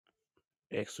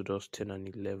Exodus 10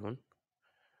 and 11.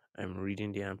 I'm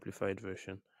reading the Amplified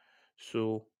Version.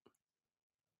 So,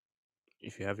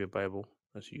 if you have your Bible,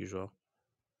 as usual,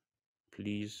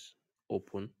 please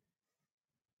open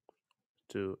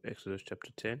to Exodus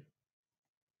chapter 10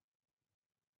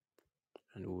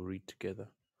 and we'll read together.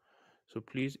 So,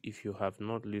 please, if you have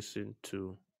not listened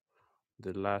to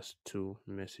the last two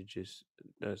messages,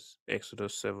 that's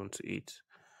Exodus 7 to 8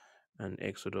 and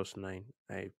Exodus 9,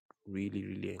 I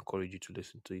really encourage you to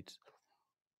listen to it.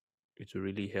 It will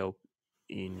really help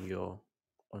in your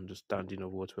understanding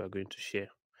of what we are going to share.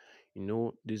 You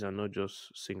know, these are not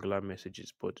just singular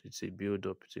messages, but it's a build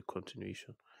up, it's a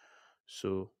continuation.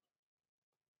 So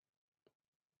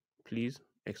please,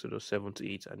 Exodus 7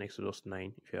 to 8 and Exodus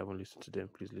 9, if you haven't listened to them,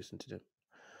 please listen to them.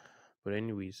 But,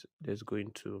 anyways, let's go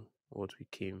into what we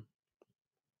came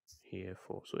here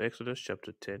for. So, Exodus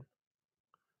chapter 10,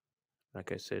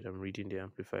 like I said, I'm reading the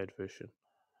Amplified Version.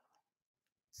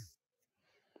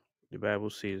 The Bible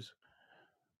says,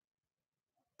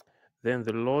 "Then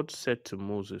the Lord said to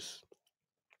Moses,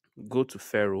 'Go to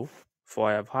Pharaoh, for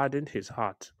I have hardened his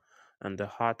heart and the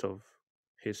heart of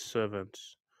his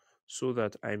servants, so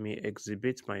that I may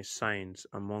exhibit my signs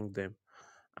among them,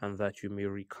 and that you may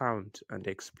recount and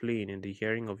explain in the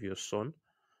hearing of your son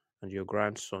and your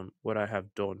grandson what I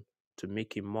have done to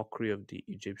make a mockery of the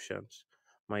Egyptians,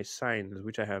 my signs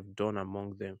which I have done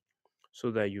among them, so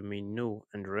that you may know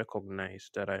and recognize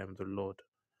that I am the Lord.'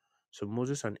 So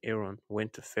Moses and Aaron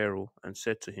went to Pharaoh and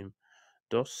said to him,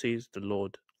 'Thus says the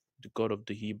Lord, the God of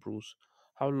the Hebrews,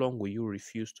 how long will you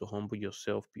refuse to humble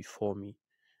yourself before me?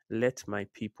 Let my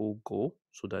people go,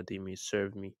 so that they may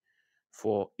serve me.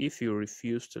 For if you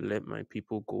refuse to let my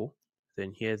people go,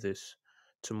 then hear this.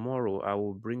 Tomorrow I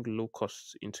will bring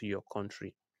locusts into your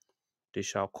country. They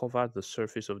shall cover the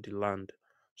surface of the land,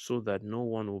 so that no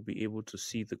one will be able to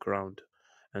see the ground.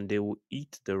 And they will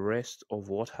eat the rest of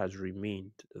what has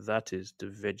remained, that is, the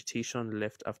vegetation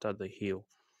left after the hail.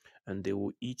 And they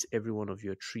will eat every one of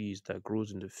your trees that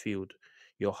grows in the field,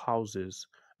 your houses,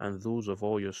 and those of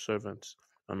all your servants,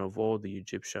 and of all the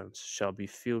Egyptians shall be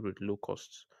filled with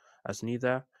locusts, as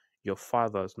neither your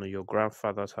fathers nor your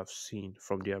grandfathers have seen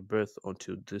from their birth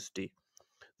until this day.'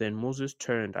 Then Moses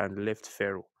turned and left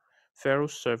Pharaoh.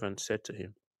 Pharaoh's servant said to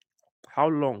him, 'How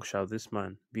long shall this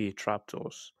man be a trap to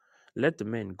us? Let the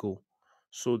men go,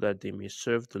 so that they may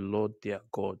serve the Lord their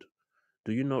God.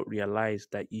 Do you not realize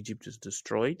that Egypt is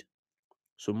destroyed?'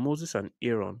 So Moses and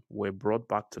Aaron were brought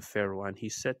back to Pharaoh, and he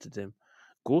said to them,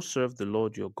 'Go serve the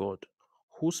Lord your God.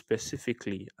 Who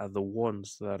specifically are the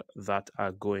ones that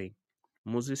are going?'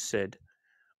 Moses said,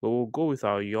 'We will go with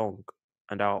our young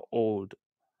and our old,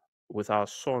 with our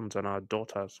sons and our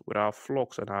daughters, with our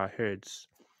flocks and our herds,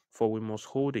 for we must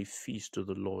hold a feast to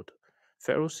the Lord.'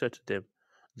 Pharaoh said to them,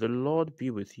 'The Lord be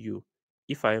with you,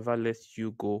 if I ever let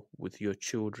you go with your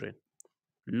children.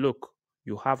 Look,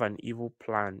 you have an evil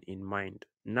plan in mind.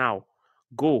 Now,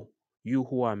 go, you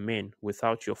who are men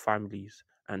without your families,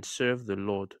 and serve the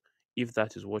Lord, if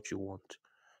that is what you want.'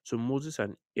 So Moses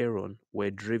and Aaron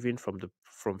were driven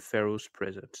from Pharaoh's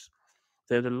presence.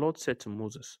 Then the Lord said to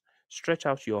Moses, 'Stretch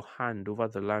out your hand over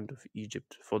the land of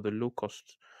Egypt for the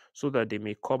locusts, so that they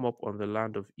may come up on the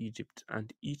land of Egypt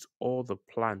and eat all the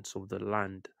plants of the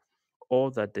land,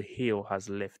 all that the hail has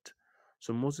left.'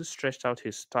 So Moses stretched out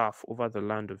his staff over the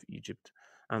land of Egypt,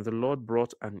 and the Lord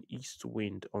brought an east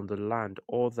wind on the land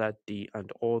all that day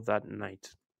and all that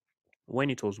night. When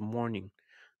it was morning,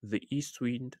 the east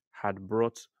wind had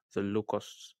brought the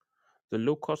locusts. The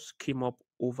locusts came up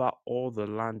over all the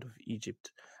land of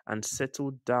Egypt and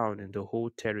settled down in the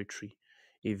whole territory,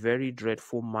 a very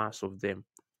dreadful mass of them.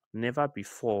 Never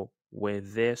before were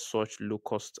there such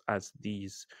locusts as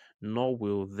these, nor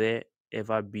will there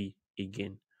ever be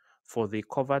again. For they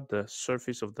covered the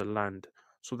surface of the land,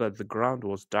 so that the ground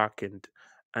was darkened,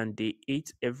 and they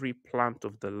ate every plant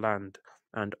of the land,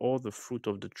 and all the fruit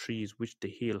of the trees which the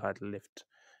hail had left.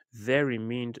 There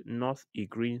remained not a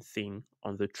green thing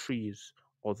on the trees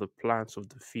or the plants of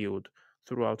the field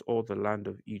throughout all the land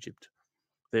of Egypt.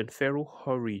 Then Pharaoh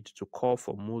hurried to call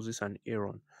for Moses and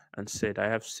Aaron and said, 'I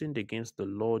have sinned against the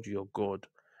Lord your God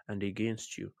and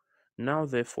against you. Now,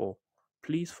 therefore,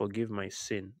 please forgive my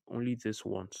sin only this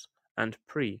once, and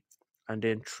pray and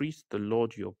entreat the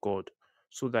Lord your God,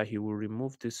 so that he will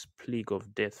remove this plague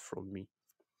of death from me.'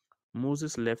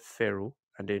 Moses left Pharaoh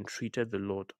and entreated the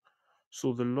Lord.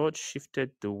 So the Lord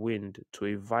shifted the wind to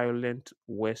a violent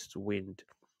west wind,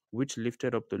 which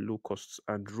lifted up the locusts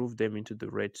and drove them into the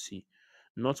Red Sea.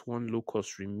 Not one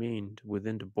locust remained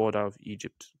within the border of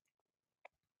Egypt.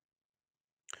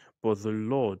 But the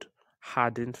Lord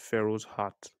hardened Pharaoh's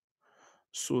heart,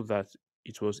 so that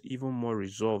it was even more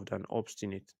resolved and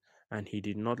obstinate, and he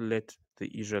did not let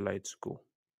the Israelites go.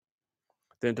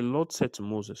 Then the Lord said to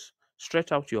Moses,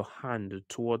 stretch out your hand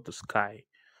toward the sky,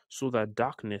 so that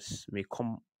darkness may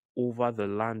come over the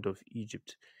land of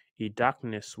Egypt, a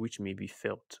darkness which may be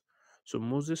felt. So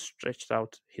Moses stretched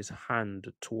out his hand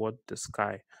toward the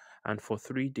sky, and for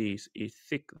 3 days a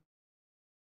thick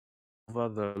over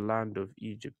the land of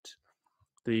Egypt.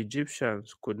 The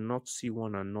Egyptians could not see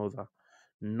one another,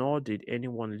 nor did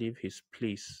anyone leave his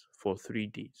place for 3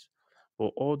 days.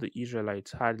 But all the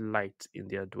Israelites had light in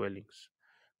their dwellings.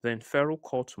 Then Pharaoh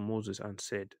called to Moses and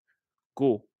said,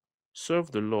 go,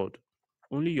 serve the Lord.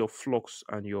 Only your flocks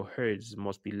and your herds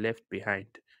must be left behind.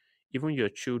 Even your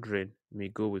children may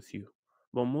go with you.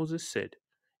 But Moses said,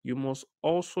 you must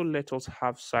also let us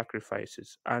have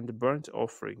sacrifices and burnt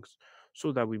offerings,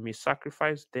 so that we may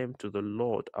sacrifice them to the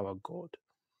Lord our God.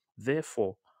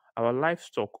 Therefore, our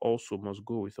livestock also must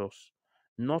go with us.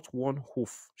 Not one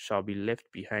hoof shall be left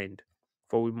behind,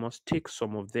 for we must take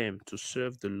some of them to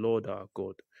serve the Lord our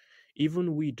God.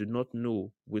 Even we do not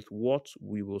know with what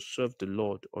we will serve the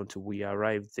Lord until we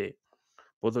arrive there.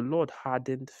 But the Lord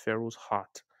hardened Pharaoh's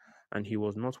heart, and he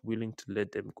was not willing to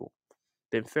let them go.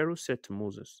 Then Pharaoh said to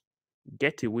Moses,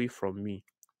 get away from me.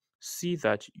 See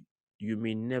that you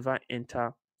may never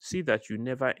enter, see that you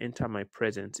never enter my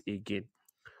presence again.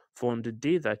 For on the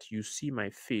day that you see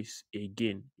my face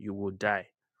again, you will die.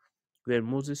 Then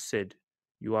Moses said,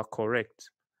 you are correct.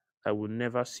 I will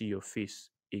never see your face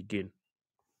again.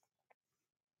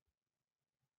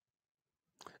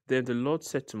 Then the Lord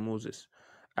said to Moses,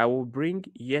 I will bring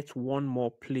yet one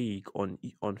more plague on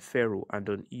Pharaoh and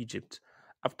on Egypt.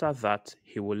 After that,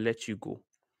 he will let you go.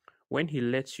 When he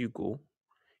lets you go,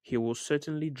 he will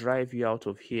certainly drive you out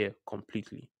of here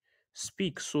completely.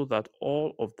 Speak so that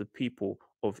all of the people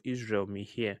of Israel may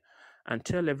hear, and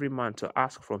tell every man to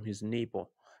ask from his neighbor,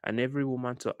 and every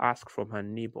woman to ask from her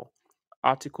neighbor,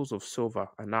 articles of silver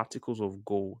and articles of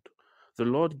gold. The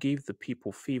Lord gave the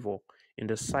people favor in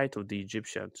the sight of the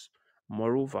Egyptians.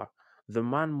 Moreover, the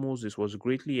man Moses was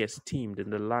greatly esteemed in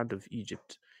the land of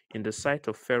Egypt, in the sight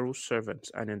of Pharaoh's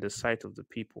servants, and in the sight of the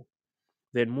people.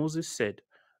 Then Moses said,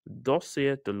 thus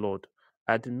saith the Lord,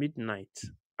 at midnight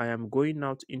I am going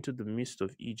out into the midst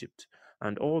of Egypt,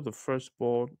 and all the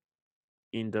firstborn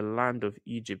in the land of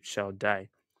Egypt shall die,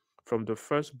 from the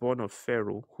firstborn of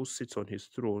Pharaoh who sits on his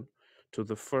throne, to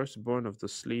the firstborn of the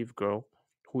slave girl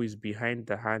who is behind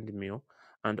the handmill,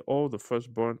 and all the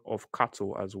firstborn of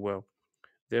cattle as well.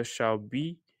 There shall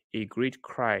be a great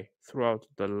cry throughout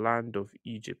the land of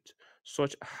Egypt,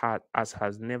 such as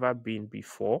has never been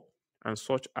before, and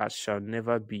such as shall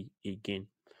never be again.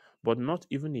 But not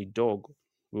even a dog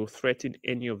will threaten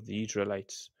any of the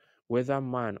Israelites, whether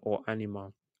man or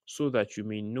animal, so that you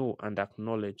may know and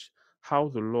acknowledge how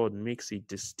the Lord makes a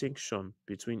distinction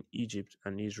between Egypt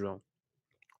and Israel.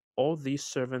 All these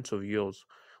servants of yours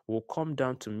will come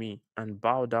down to me and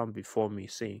bow down before me,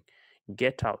 saying,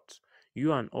 get out,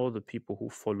 you and all the people who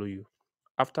follow you.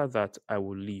 After that, I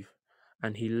will leave.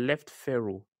 And he left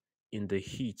Pharaoh in the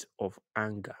heat of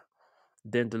anger.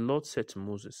 Then the Lord said to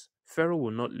Moses, Pharaoh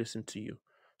will not listen to you,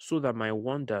 so that my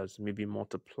wonders may be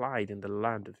multiplied in the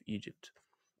land of Egypt.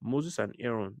 Moses and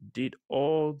Aaron did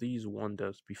all these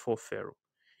wonders before Pharaoh.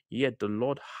 Yet the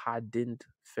Lord hardened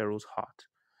Pharaoh's heart,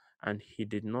 and he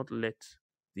did not let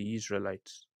the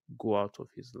Israelites go out of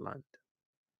his land.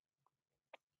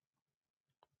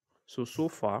 So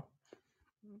far,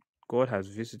 God has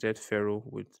visited Pharaoh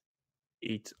with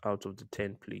 8 out of the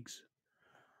 10 plagues,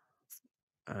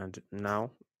 and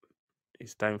now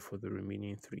it's time for the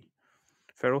remaining 3.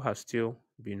 Pharaoh has still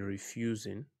been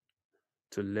refusing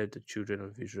to let the children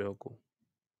of Israel go.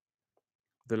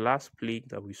 The last plague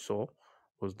that we saw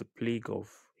was the plague of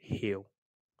hail.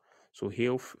 So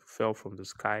hail fell from the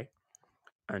sky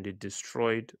and it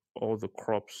destroyed all the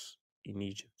crops in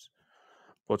Egypt.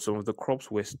 But some of the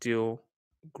crops were still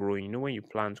growing. You know, when you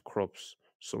plant crops,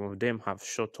 some of them have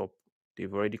shot up.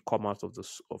 They've already come out of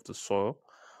the soil,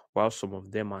 while some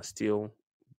of them are still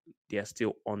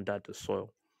under the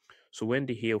soil. So when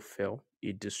the hail fell,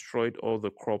 it destroyed all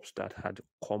the crops that had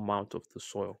come out of the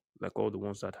soil, like all the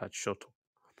ones that had shot up.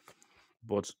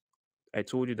 But I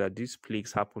told you that these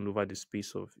plagues happened over the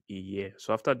space of a year.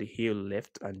 So after the hail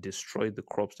left and destroyed the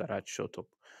crops that had shot up,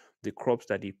 the crops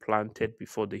that he planted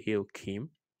before the hail came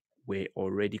were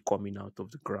already coming out of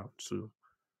the ground. So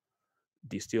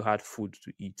they still had food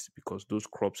to eat because those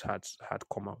crops had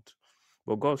come out.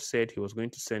 But God said he was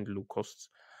going to send locusts,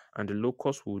 and the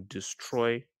locusts would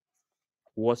destroy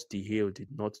what the hail did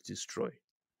not destroy.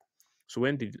 So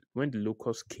when the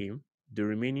locusts came, the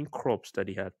remaining crops that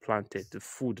they had planted, the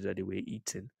food that they were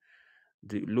eating,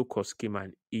 the locusts came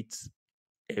and ate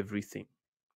everything.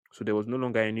 So there was no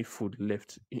longer any food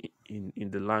left in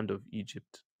the land of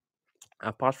Egypt,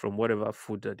 apart from whatever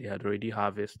food that they had already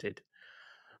harvested.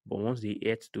 But once they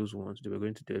ate those ones, they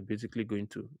were basically going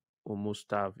to almost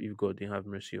starve if God didn't have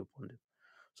mercy upon them.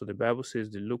 So the Bible says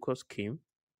the locusts came,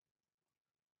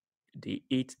 they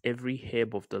ate every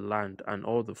herb of the land and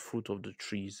all the fruit of the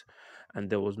trees, and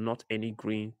there was not any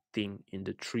green thing in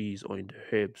the trees or in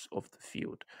the herbs of the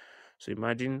field. So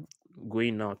imagine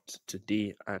going out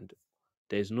today and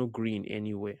there's no green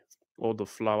anywhere. All the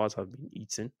flowers have been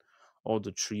eaten, all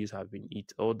the trees have been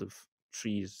eaten, all the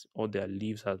trees, all their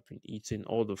leaves have been eaten,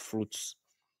 all the fruits,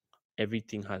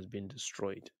 everything has been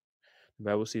destroyed. The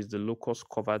Bible says the locusts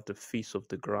covered the face of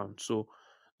the ground. So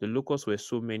the locusts were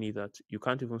so many that you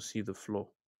can't even see the floor.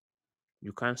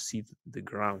 You can't see the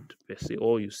ground per se.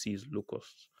 All you see is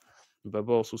locusts. The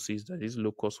Bible also says that these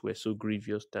locusts were so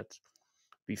grievous that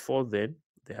before then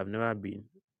there have never been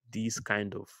these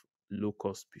kind of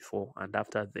locusts before, and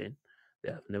after then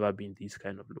there have never been these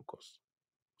kind of locusts.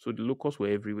 So the locusts were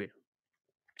everywhere.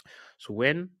 So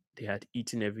when they had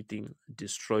eaten everything,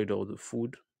 destroyed all the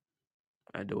food,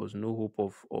 and there was no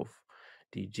hope of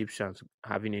the Egyptians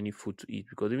having any food to eat,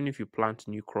 because even if you plant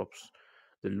new crops,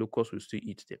 the locusts will still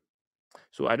eat them.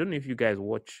 So I don't know if you guys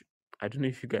watch. I don't know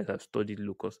if you guys have studied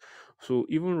locusts. So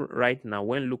even right now,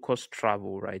 when locusts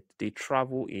travel, right, they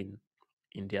travel in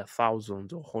their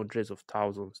thousands or hundreds of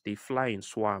thousands. They fly in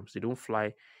swarms. They don't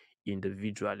fly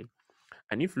individually.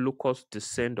 And if locusts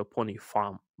descend upon a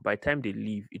farm, by the time they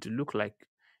leave, it looks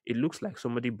like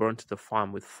somebody burnt the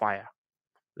farm with fire.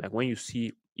 Like when you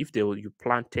see, if you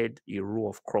planted a row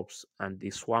of crops and a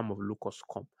swarm of locusts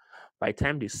come, by the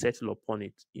time they settle upon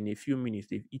it, in a few minutes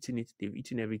they've eaten it, they've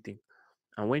eaten everything.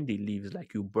 And when they leave, it's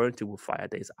like you burnt it with fire.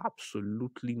 There is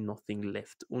absolutely nothing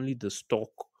left, only the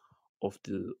stalk of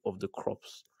the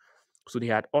crops. So they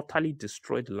had utterly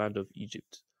destroyed the land of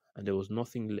Egypt, and there was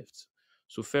nothing left.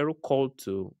 So Pharaoh called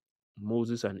to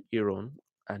Moses and Aaron,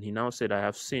 and he now said, I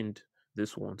have sinned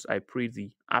this once. I pray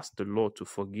thee, ask the Lord to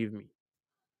forgive me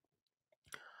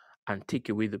and take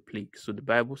away the plague. So the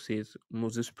Bible says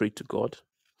Moses prayed to God.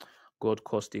 God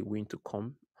caused a wind to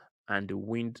come, and the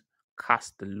wind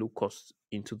cast the locusts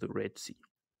into the Red Sea.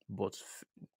 But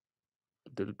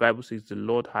the Bible says the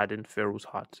Lord hardened Pharaoh's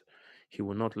heart. He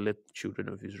will not let the children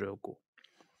of Israel go.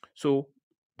 So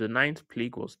the ninth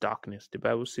plague was darkness. The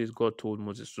Bible says God told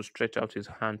Moses to stretch out his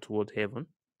hand toward heaven,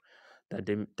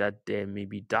 that there may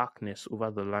be darkness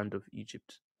over the land of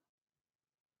Egypt.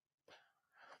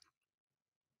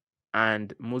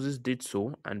 And Moses did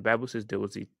so, and Bible says there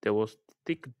was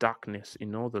thick darkness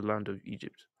in all the land of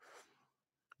Egypt.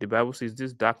 The Bible says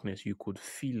this darkness, you could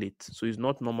feel it. So it's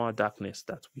not normal darkness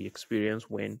that we experience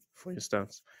when, for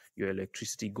instance, your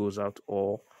electricity goes out,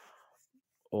 or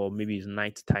maybe it's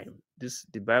night time.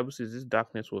 The Bible says this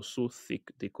darkness was so thick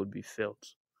they could be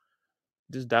felt.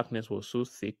 This darkness was so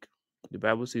thick. The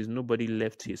Bible says nobody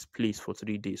left his place for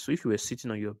 3 days. So if you were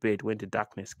sitting on your bed when the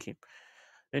darkness came,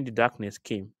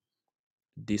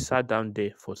 they sat down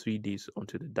there for 3 days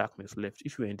until the darkness left.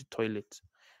 If you were in the toilet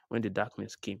when the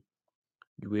darkness came,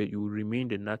 you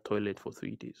remained in that toilet for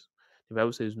 3 days. The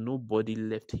Bible says nobody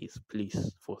left his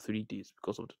place for 3 days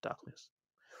because of the darkness.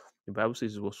 The Bible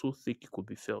says it was so thick it could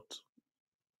be felt.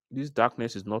 This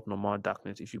darkness is not normal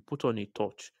darkness. If you put on a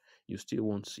torch, you still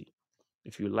won't see.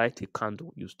 If you light a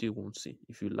candle, you still won't see.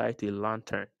 If you light a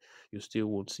lantern, you still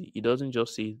won't see. It doesn't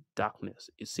just say darkness,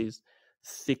 it says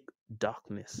thick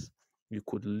darkness. You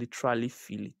could literally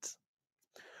feel it.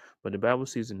 But the Bible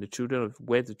says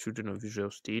where the children of Israel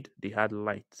stayed, they had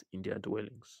light in their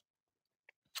dwellings.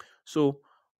 So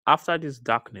after this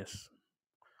darkness,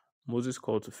 Moses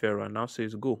called to Pharaoh and now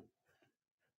says, Go.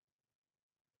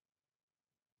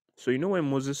 So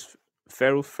when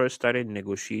Pharaoh first started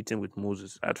negotiating with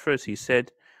Moses, at first he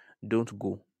said, Don't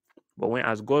go. But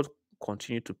as God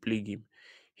continued to plague him,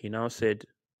 he now said,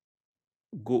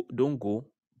 Go, don't go,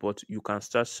 but you can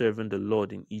start serving the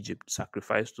Lord in Egypt,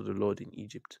 sacrifice to the Lord in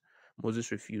Egypt.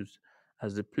 Moses refused.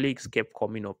 As the plagues kept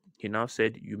coming up, he now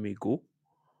said, You may go,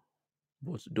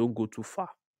 but don't go too far.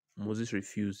 Moses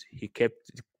refused. The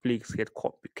plagues kept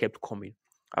coming.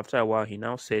 After a while, he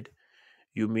now said,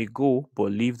 You may go,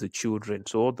 but leave the children.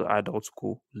 So all the adults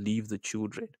go, leave the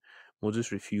children.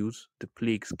 Moses refused. The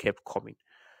plagues kept coming.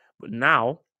 But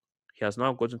now, he has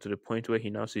now gotten to the point where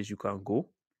he now says, You can go.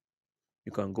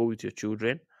 You can go with your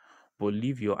children, but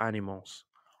leave your animals.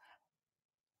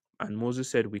 And Moses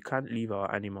said, We can't leave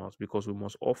our animals because we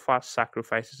must offer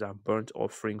sacrifices and burnt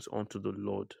offerings unto the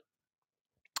Lord.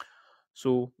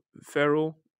 So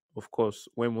Pharaoh, of course,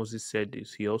 when Moses said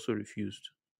this, he also refused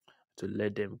to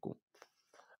let them go.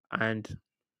 And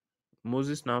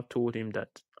Moses now told him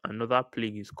that another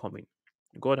plague is coming.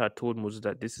 God had told Moses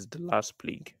that this is the last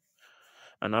plague.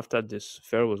 And after this,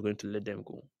 Pharaoh was going to let them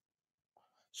go.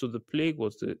 So the plague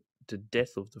was the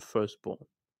death of the firstborn.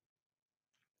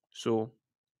 So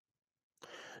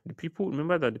the people,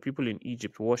 remember that the people in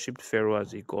Egypt worshipped Pharaoh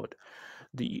as a god.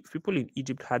 The people in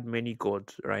Egypt had many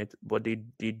gods, right? But they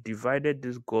divided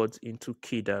these gods into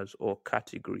cadres or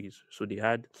categories. So they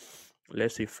had,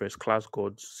 let's say, first class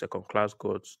gods, second class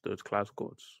gods, third class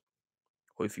gods.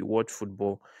 Or if you watch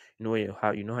football, you know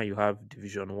how you have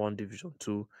Division 1, Division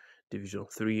 2, Division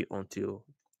 3 until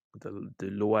the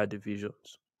lower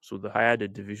divisions. So the higher the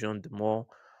division, the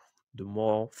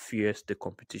more fierce the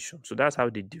competition. So that's how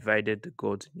they divided the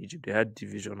gods in Egypt. They had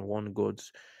Division 1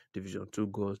 gods, Division 2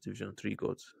 gods, Division 3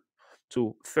 gods.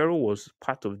 So Pharaoh was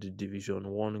part of the Division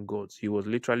 1 gods. He was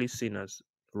literally seen as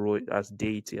as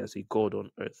deity, as a god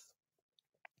on earth.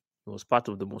 He was part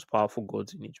of the most powerful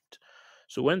gods in Egypt.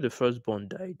 So when the firstborn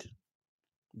died,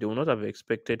 they would not have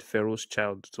expected Pharaoh's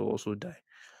child to also die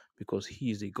because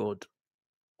he is a god.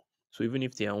 So even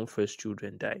if their own first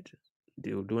children died,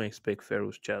 they don't expect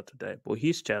Pharaoh's child to die. But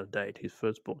his child died, his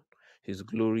firstborn, his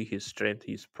glory, his strength,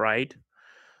 his pride.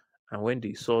 And when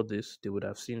they saw this, they would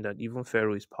have seen that even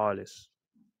Pharaoh is powerless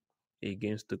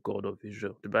against the God of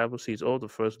Israel. The Bible says all the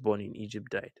firstborn in Egypt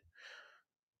died,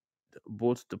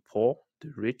 both the poor,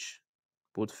 the rich,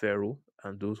 both Pharaoh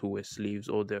and those who were slaves,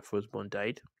 all their firstborn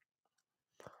died.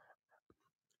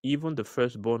 Even the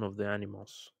firstborn of the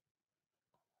animals,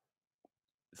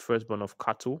 firstborn of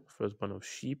cattle, firstborn of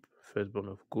sheep, firstborn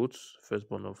of goats,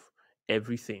 firstborn of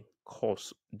everything,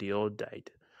 horse, they all died.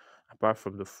 Apart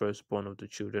from the firstborn of the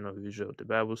children of Israel. The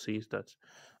Bible says that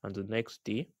on the next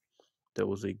day there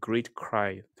was a great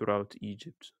cry throughout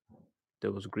Egypt.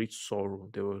 There was great sorrow,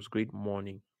 there was great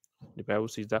mourning. The Bible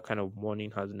says that kind of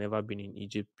mourning has never been in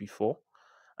Egypt before,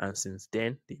 and since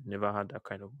then they've never had that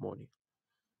kind of mourning.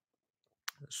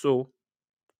 So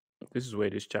this is where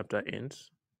this chapter ends.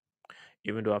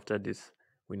 Even though after this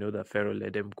we know that Pharaoh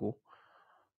let them go,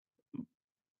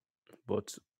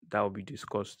 but that will be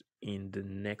discussed in the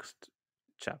next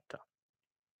chapter.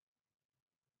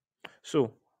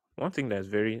 So, one thing that's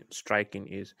very striking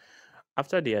is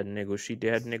after they had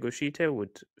negotiated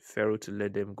with Pharaoh to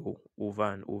let them go over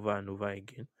and over and over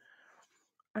again,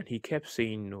 and he kept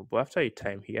saying no. But after a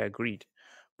time, he agreed.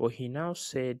 But he now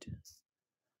said,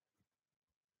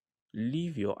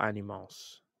 "Leave your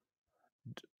animals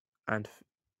and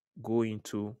go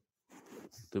into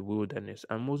the wilderness."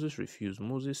 And Moses refused.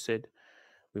 Moses said,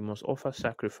 "We must offer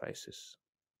sacrifices."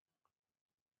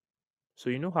 So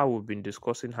you know how we've been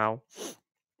discussing how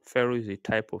Pharaoh is a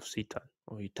type of Satan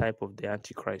or a type of the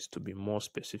Antichrist, to be more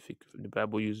specific. The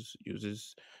Bible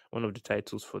uses one of the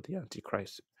titles for the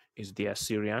Antichrist is the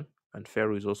Assyrian, and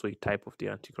Pharaoh is also a type of the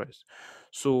Antichrist.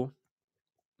 So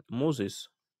Moses,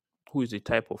 who is a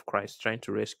type of Christ, trying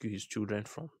to rescue his children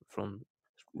from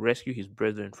rescue his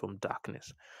brethren from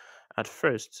darkness. At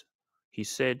first, he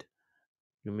said,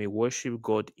 "You may worship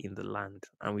God in the land,"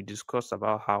 and we discussed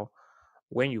about how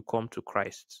when you come to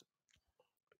Christ,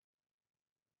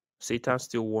 Satan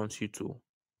still wants you to.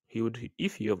 He would,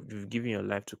 if you've given your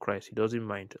life to Christ, he doesn't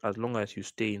mind as long as you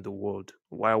stay in the world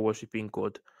while worshiping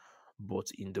God, but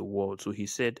in the world. So he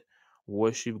said,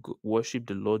 worship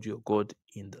the Lord your God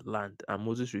in the land. And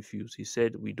Moses refused. He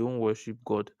said, "We don't worship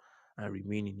God and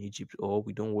remain in Egypt, or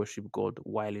we don't worship God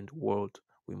while in the world.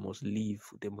 We must leave.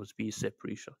 There must be a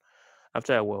separation."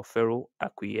 After a while, Pharaoh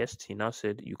acquiesced. He now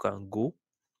said, "You can go,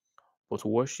 but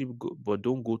but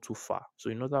don't go too far." So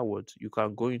in other words, you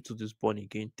can go into this born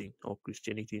again thing or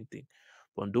Christianity thing,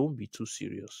 but don't be too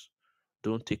serious.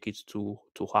 Don't take it too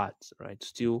hard, right?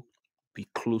 Still be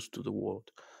close to the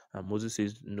world. And Moses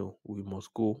says, "No, we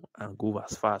must go and go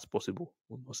as far as possible.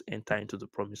 We must enter into the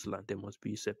promised land. There must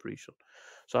be separation."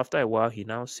 So after a while, he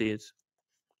now says,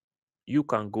 "You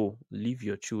can go, leave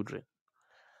your children."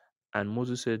 And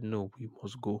Moses said, "No, we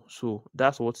must go." So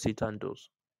that's what Satan does.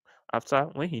 After,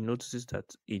 when he notices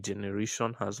that a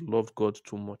generation has loved God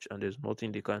too much and there's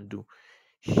nothing they can do,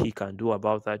 he can do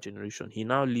about that generation, he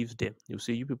now leaves them. He'll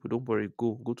say, "You people, don't worry,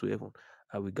 go to heaven.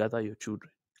 I will gather your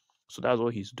children." So that's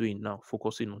what he's doing now,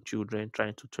 focusing on children,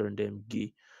 trying to turn them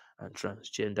gay and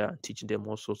transgender and teaching them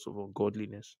all sorts of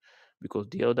ungodliness. Because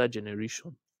the elder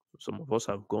generation, some of us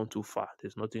have gone too far.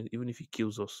 There's nothing, even if he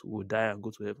kills us, we'll die and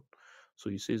go to heaven. So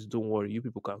he says, "Don't worry, you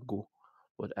people can go,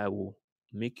 but I will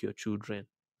make your children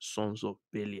sons of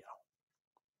Belial."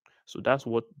 So that's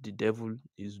what the devil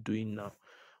is doing now,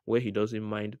 where he doesn't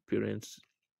mind parents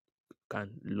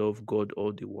can love God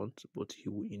all they want, but he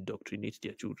will indoctrinate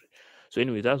their children. So,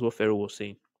 anyway, that's what Pharaoh was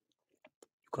saying.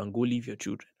 You can go leave your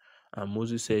children. And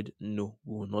Moses said, no,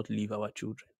 we will not leave our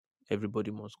children.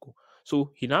 Everybody must go.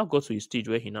 So he now got to a stage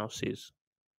where he now says,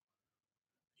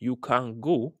 you can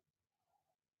go,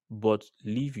 but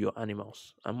leave your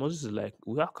animals. And Moses is like,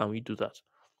 well, how can we do that?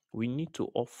 We need to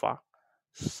offer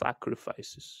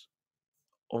sacrifices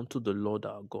unto the Lord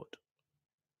our God.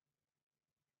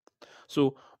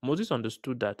 So Moses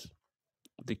understood that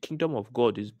the kingdom of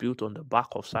God is built on the back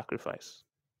of sacrifice.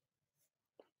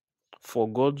 For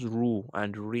God's rule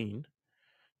and reign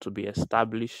to be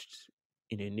established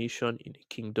in a nation, in a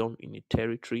kingdom, in a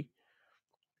territory,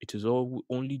 it is all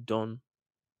only done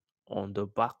on the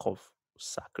back of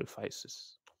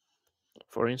sacrifices.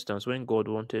 For instance, when God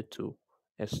wanted to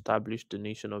establish the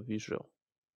nation of Israel,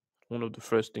 one of the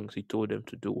first things he told them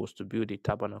to do was to build a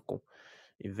tabernacle.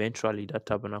 Eventually, that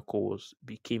tabernacle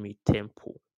became a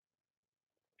temple.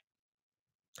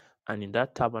 And in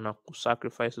that tabernacle,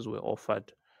 sacrifices were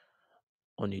offered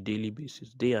on a daily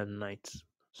basis, day and night.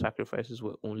 Sacrifices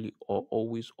were only or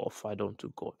always offered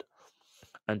unto God.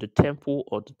 And the temple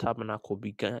or the tabernacle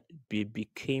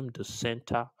became the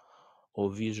center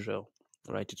of Israel.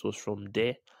 Right? It was from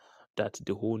there that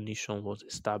the whole nation was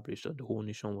established and the whole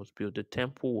nation was built. The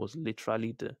temple was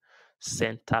literally the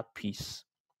centerpiece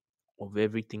of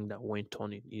everything that went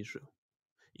on in Israel.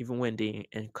 Even when they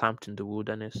encamped in the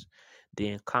wilderness, they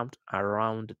encamped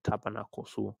around the tabernacle.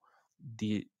 So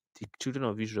the the children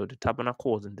of Israel, the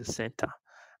tabernacle was in the center,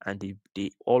 and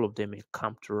they all of them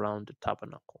encamped around the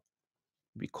tabernacle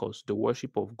because the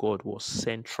worship of God was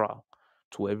central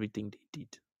to everything they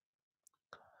did.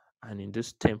 And in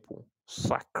this temple,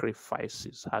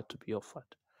 sacrifices had to be offered.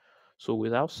 So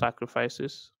without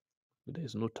sacrifices,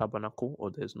 there's no tabernacle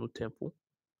or there's no temple.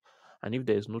 And if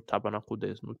there is no tabernacle, there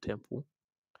is no temple.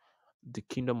 The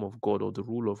kingdom of God or the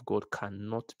rule of God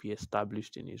cannot be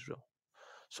established in Israel.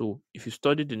 So if you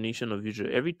study the nation of Israel,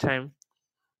 every time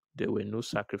there were no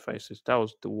sacrifices, that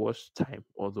was the worst time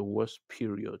or the worst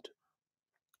period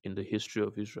in the history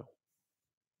of Israel.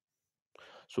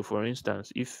 So for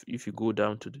instance, if you go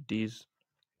down to the days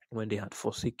when they had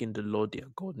forsaken the Lord their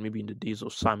God, maybe in the days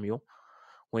of Samuel,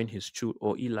 when his children,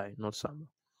 or Eli, not Samuel,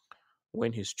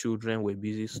 when his children were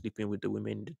busy sleeping with the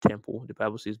women in the temple, the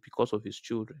Bible says because of his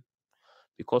children,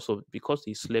 because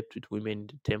he slept with women in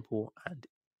the temple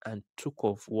and took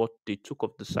of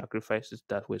the sacrifices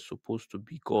that were supposed to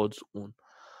be God's own.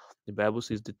 The Bible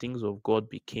says the things of God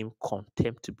became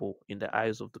contemptible in the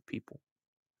eyes of the people.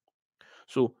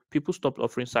 So people stopped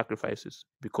offering sacrifices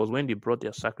because when they brought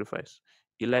their sacrifice,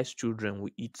 Eli's children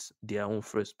would eat their own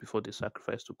first before they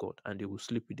sacrifice to God, and they will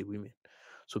sleep with the women.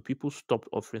 So people stopped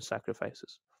offering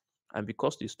sacrifices. And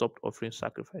because they stopped offering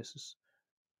sacrifices,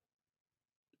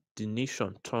 the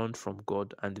nation turned from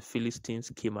God, and the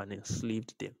Philistines came and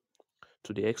enslaved them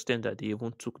to the extent that they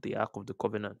even took the Ark of the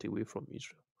Covenant away from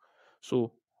Israel.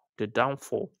 So the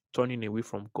downfall, turning away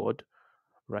from God,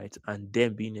 right, and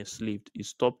them being enslaved, it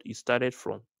started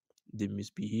from the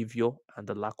misbehavior and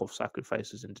the lack of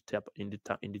sacrifices in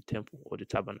the temple or the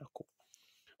tabernacle.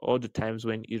 All the times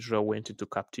when Israel went into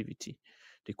captivity,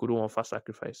 they couldn't offer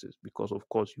sacrifices because, of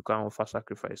course, you can't offer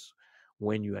sacrifice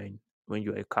when you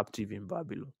are a captive in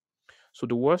Babylon. So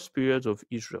the worst periods of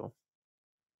Israel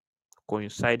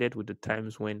coincided with the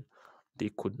times when they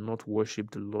could not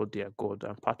worship the Lord their God,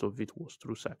 and part of it was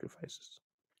through sacrifices.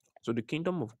 So the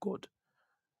kingdom of God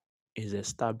is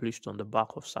established on the back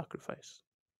of sacrifice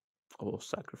or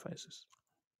sacrifices.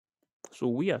 So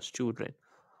we as children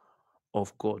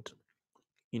of God,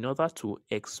 in order to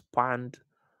expand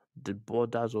the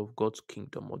borders of God's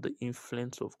kingdom or the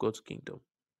influence of God's kingdom,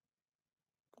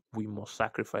 we must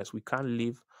sacrifice. We can't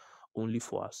live only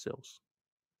for ourselves.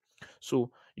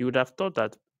 So you would have thought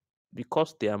that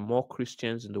because there are more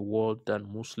Christians in the world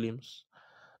than Muslims,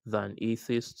 than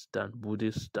atheists, than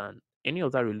Buddhists, than any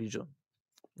other religion,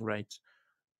 right?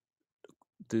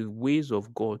 The ways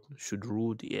of God should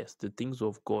rule the earth. The things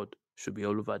of God should be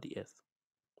all over the earth.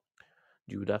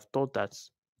 You would have thought that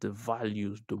the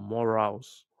values, the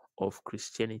morals of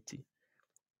Christianity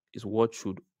is what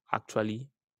should actually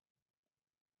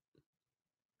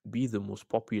be the most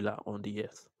popular on the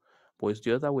earth. But it's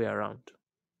the other way around,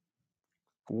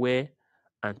 where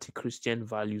anti Christian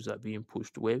values are being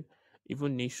pushed, where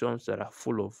even nations that are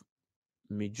full of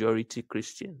majority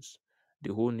Christians,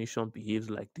 the whole nation behaves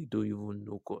like they don't even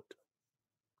know God.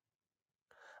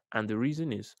 And the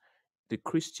reason is the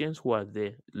Christians who are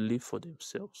there live for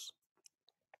themselves.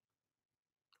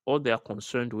 All they are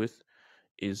concerned with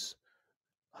is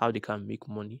how they can make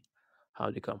money, how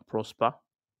they can prosper,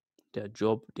 their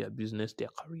job, their business, their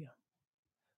career,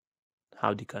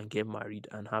 how they can get married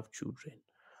and have children,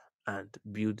 and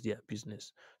build their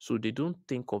business. So they don't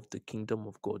think of the kingdom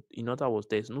of God. In other words,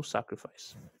 there is no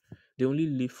sacrifice. They only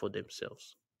live for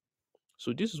themselves.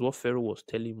 So this is what Pharaoh was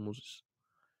telling Moses.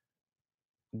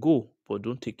 Go, but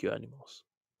don't take your animals.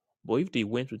 But if they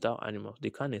went without animals,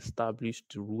 they can't establish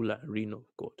the rule and reign of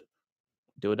God.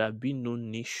 There would have been no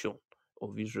nation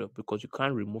of Israel because you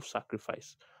can't remove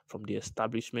sacrifice from the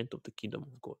establishment of the kingdom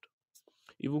of God.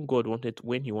 Even God wanted,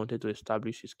 when he wanted to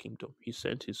establish his kingdom, he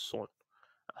sent his son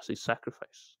as a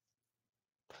sacrifice.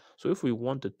 So if we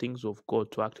want the things of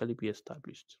God to actually be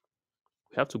established,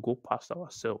 we have to go past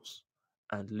ourselves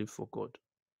and live for God.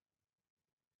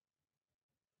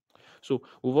 So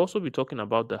we've also been talking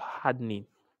about the hardening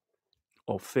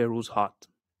of Pharaoh's heart.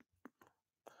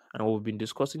 And we've been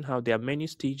discussing how there are many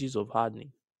stages of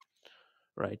hardening,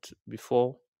 right?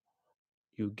 Before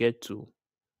you get to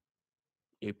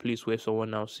a place where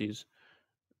someone now says,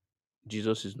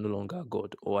 Jesus is no longer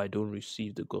God, or I don't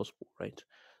receive the gospel, right?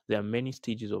 There are many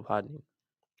stages of hardening.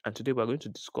 And today we're going to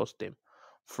discuss them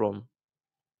from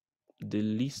the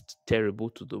least terrible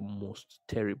to the most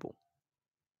terrible.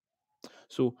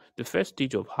 So the first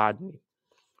stage of hardening,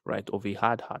 right, of a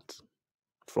hard heart,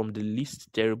 from the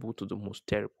least terrible to the most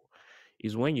terrible,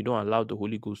 is when you don't allow the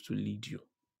Holy Ghost to lead you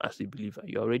as a believer.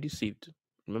 You're already saved.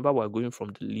 Remember, we're going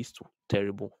from the least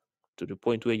terrible to the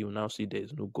point where you now see there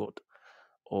is no God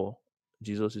or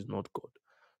Jesus is not God.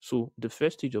 So the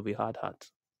first stage of a hard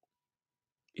heart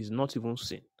is not even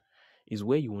sin, is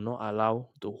where you will not allow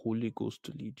the Holy Ghost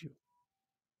to lead you.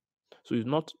 So it's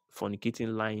not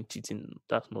fornicating, lying, cheating.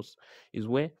 That's not. It's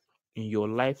where in your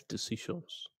life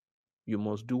decisions you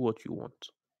must do what you want.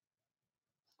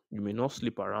 You may not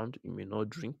sleep around, you may not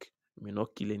drink, you may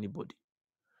not kill anybody.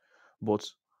 But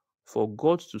for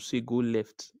God to say go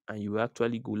left and you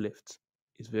actually go left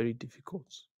is very difficult.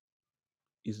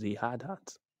 It's a hard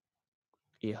heart.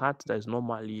 A heart that is not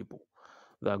malleable,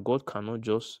 that God cannot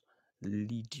just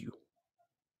lead you.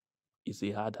 It's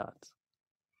a hard heart.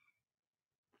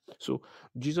 So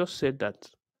Jesus said that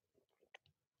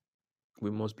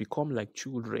we must become like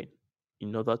children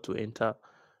in order to enter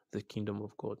the kingdom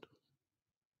of God.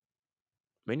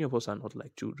 Many of us are not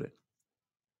like children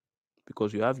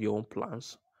because you have your own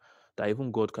plans that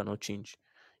even God cannot change.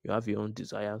 You have your own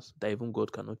desires that even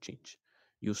God cannot change.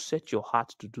 You set your heart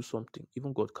to do something,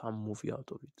 even God can't move you out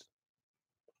of it.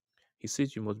 He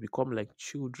says you must become like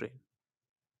children.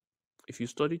 If you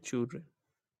study children,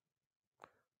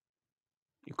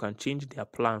 you can change their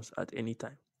plans at any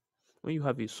time. When you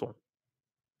have a son,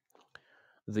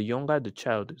 the younger the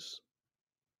child is,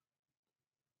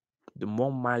 the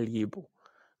more malleable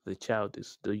the child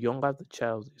is, the younger the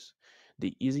child is,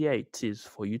 the easier it is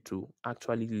for you to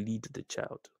actually lead the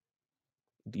child.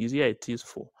 The easier it is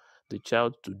for the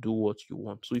child to do what you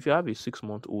want. So if you have a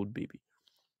 6-month-old baby,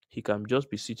 he can just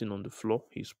be sitting on the floor,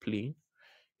 he's playing.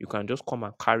 You can just come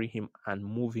and carry him and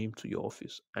move him to your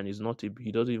office, and he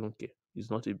doesn't even care. It's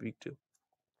not a big deal.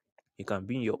 He can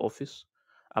be in your office.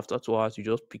 After 2 hours, you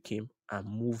just pick him and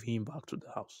move him back to the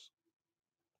house.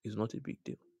 It's not a big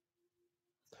deal.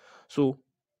 So,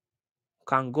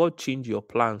 can God change your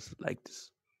plans like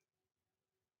this?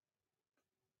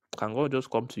 Can God just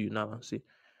come to you now and say,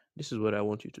 this is what I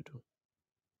want you to do?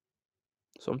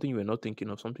 Something you were not thinking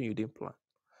of, something you didn't plan,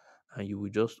 and you will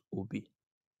just obey.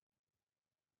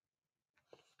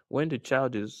 When the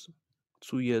child is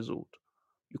 2 years old,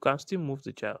 you can still move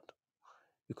the child.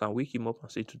 You can wake him up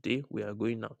and say, today we are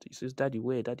going out. He says, Daddy,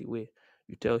 where? Daddy, where?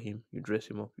 You tell him, you dress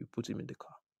him up, you put him in the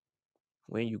car.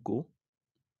 When you go,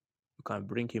 you can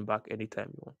bring him back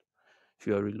anytime you want. If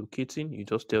you are relocating, you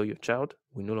just tell your child,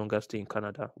 we no longer stay in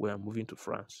Canada, we are moving to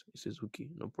France. He says, okay,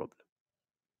 no problem.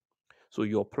 So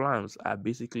your plans are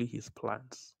basically his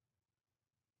plans.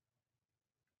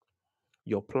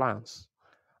 Your plans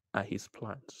are his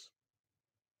plans.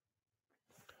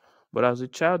 But as the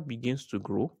child begins to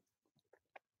grow,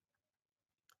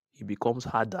 it becomes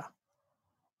harder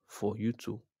for you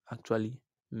to actually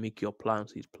make your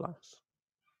plans his plans.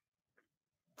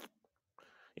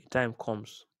 A time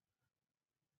comes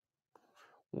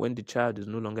when the child is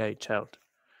no longer a child.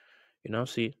 You now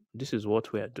say, this is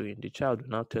what we are doing. The child will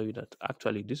now tell you that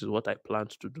actually this is what I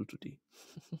planned to do today.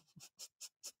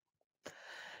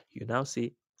 You now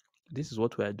say, this is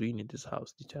what we are doing in this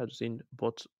house. The child is saying,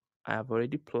 but I have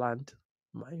already planned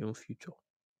my own future.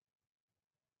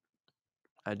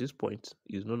 At this point,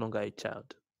 he is no longer a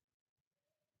child.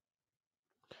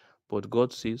 But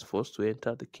God says for us to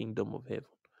enter the kingdom of heaven,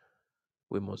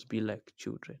 we must be like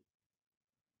children.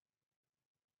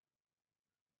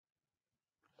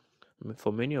 I mean,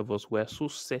 for many of us, we are so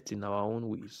set in our own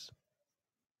ways.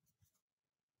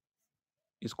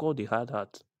 It's called the hard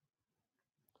heart.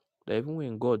 That even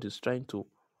when God is trying to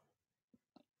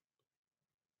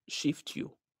shift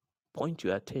you, point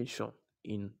your attention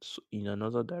in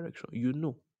another direction,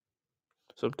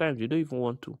 sometimes you don't even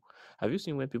want to. Have you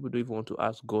seen when people don't even want to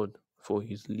ask God for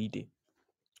his leading?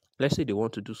 Let's say they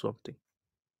want to do something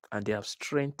and they have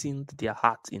strengthened their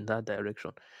heart in that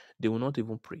direction. They will not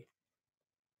even pray.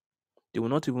 They will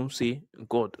not even say,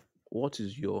 God, what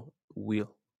is your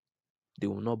will? They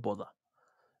will not bother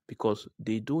because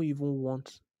they don't even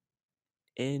want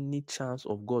any chance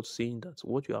of God saying that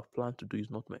what you have planned to do is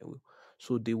not my will.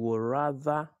 So they will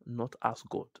rather not ask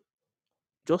God.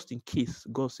 Just in case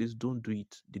God says don't do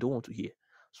it, they don't want to hear.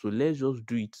 So let's just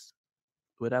do it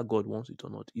whether God wants it or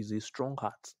not. It's a strong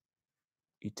heart.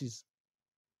 It is.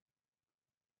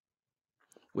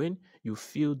 When you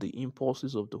feel the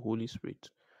impulses of the Holy Spirit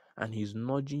and He's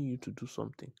nudging you to do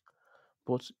something,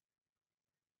 but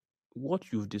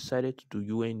what you've decided to do,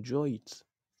 you enjoy it.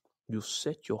 You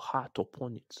set your heart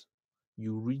upon it.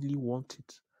 You really want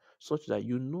it, such that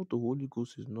you know the Holy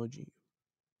Ghost is nudging you.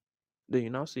 Then you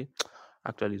now say,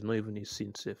 actually, it's not even a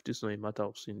sin, self. This is not a matter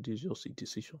of sin. This is just a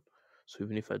decision. So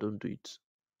even if I don't do it,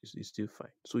 it's still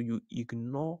fine. So you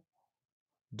ignore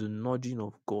the nudging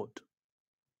of God.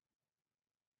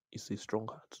 It's a strong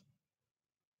heart.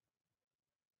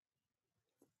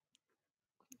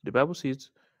 The Bible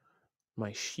says,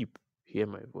 my sheep hear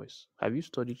my voice. Have you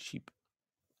studied sheep?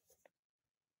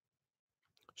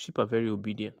 Sheep are very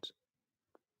obedient.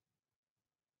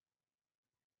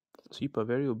 Sheep are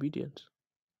very obedient.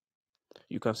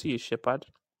 You can see a shepherd,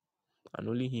 and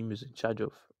only him is in charge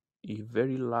of a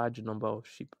very large number of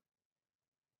sheep.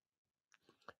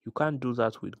 You can't do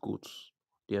that with goats.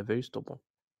 They are very stubborn.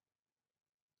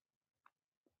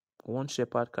 One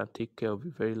shepherd can take care of a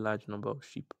very large number of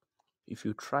sheep. If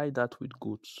you try that with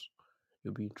goats,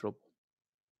 you'll be in trouble.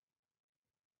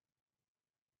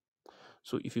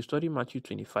 So if you study Matthew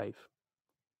 25,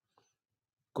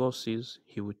 God says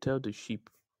he will tell the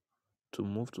sheep to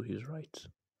move to his right,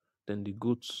 then the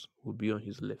goats will be on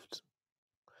his left.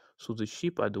 So the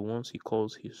sheep are the ones he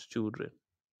calls his children.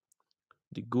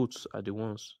 The goats are the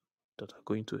ones that are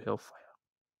going to hellfire.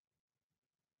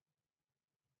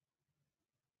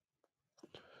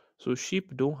 So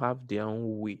sheep don't have their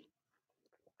own way.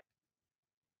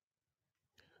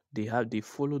 They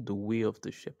follow the way of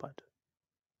the shepherd.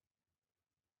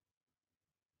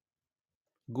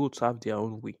 Goats have their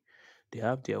own way. They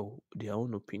have their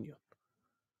own opinion.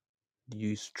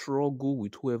 You struggle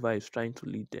with whoever is trying to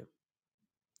lead them.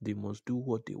 They must do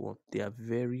what they want. They are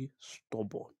very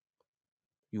stubborn.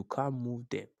 You can't move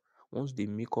them. Once they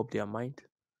make up their mind,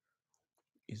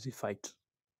 it's a fight.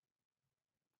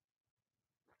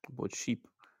 But sheep,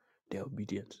 they're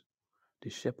obedient. The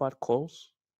shepherd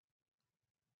calls,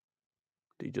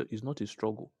 it's not a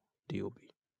struggle. They obey.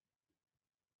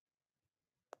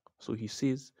 So he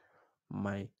says,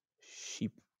 my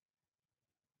sheep,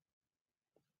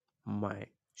 my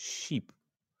sheep,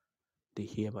 they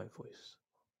hear my voice.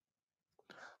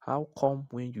 How come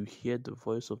when you hear the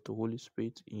voice of the Holy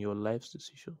Spirit in your life's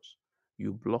decisions,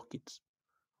 you block it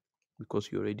because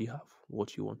you already have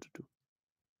what you want to do?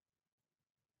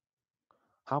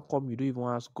 How come you don't even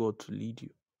ask God to lead you?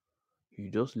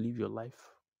 You just live your life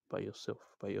by yourself,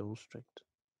 by your own strength.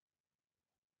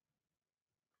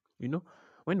 You know,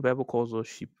 when the Bible calls us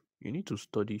sheep, you need to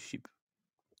study sheep.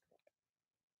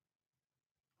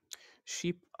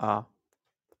 Sheep are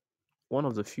one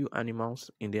of the few animals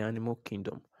in the animal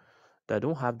kingdom that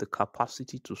don't have the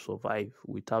capacity to survive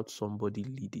without somebody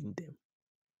leading them.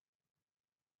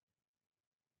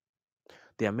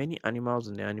 There are many animals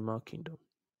in the animal kingdom,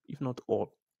 if not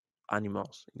all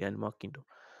animals in the animal kingdom,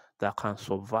 that can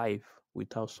survive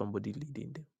without somebody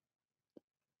leading them.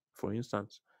 For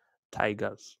instance,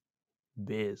 tigers,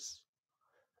 bears,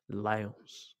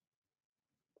 lions,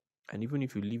 and even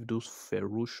if you leave those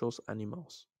ferocious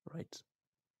animals, right?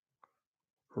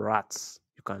 Rats,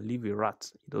 you can leave a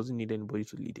rat. He doesn't need anybody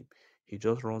to lead him. He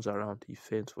just runs around, he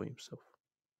fends for himself.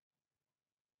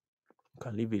 You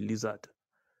can leave a lizard.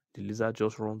 The lizard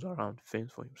just runs around,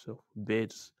 fends for himself.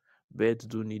 Birds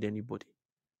don't need anybody.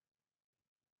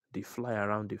 They fly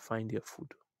around, they find their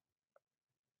food.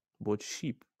 But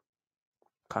sheep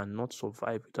cannot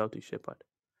survive without a shepherd.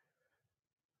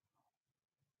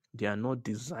 They are not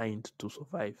designed to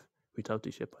survive without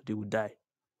a shepherd. They will die.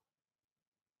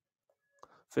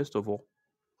 First of all,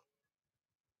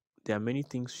 there are many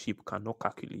things sheep cannot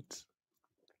calculate.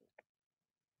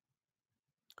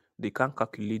 They can't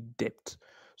calculate depth.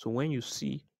 So when you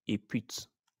see a pit,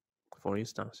 for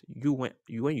instance, when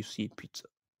you see a pit,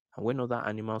 and when other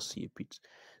animals see a pit,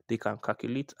 they can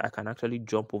calculate, I can actually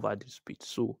jump over this pit.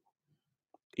 So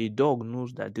A dog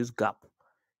knows that this gap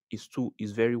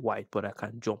is very wide, but I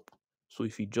can jump. So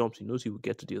if he jumps, he knows he will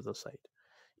get to the other side.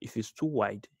 If it's too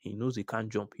wide, he knows he can't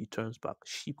jump. He turns back.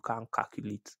 Sheep can't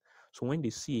calculate. So when they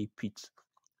see a pit,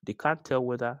 they can't tell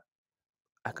whether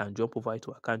I can jump over it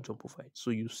or I can't jump over it.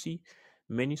 So you see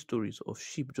many stories of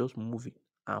sheep just moving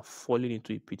and falling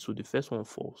into a pit. So the first one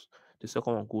falls, the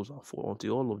second one goes and falls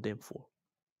until all of them fall.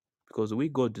 Because the way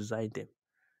God designed them,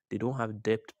 they don't have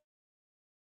depth,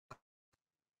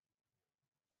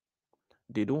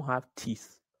 they don't have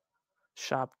teeth,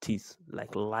 sharp teeth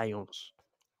like lions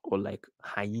or like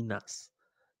hyenas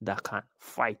that can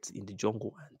fight in the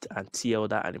jungle and tear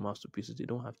other animals to pieces. They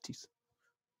don't have teeth.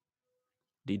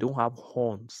 They don't have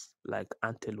horns like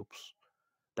antelopes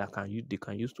that they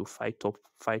can use to fight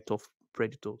off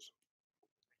predators.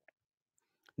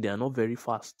 They are not very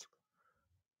fast.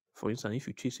 For instance, if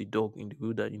you chase a dog in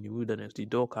the wilderness, the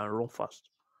dog can run fast.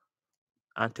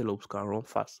 Antelopes can run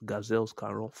fast. Gazelles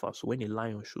can run fast. So when a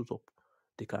lion shows up,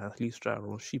 they can at least try and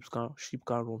run. Sheep can't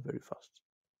run very fast.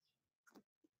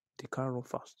 They can't run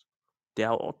fast. They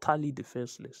are utterly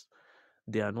defenseless.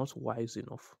 They are not wise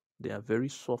enough. They are very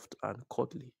soft and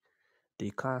cuddly.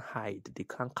 They can't hide. They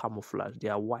can't camouflage. They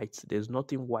are white. There's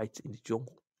nothing white in the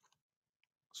jungle.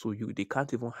 So they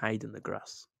can't even hide in the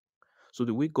grass. So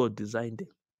the way God designed them,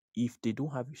 if they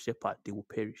don't have a shepherd, they will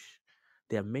perish.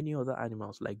 There are many other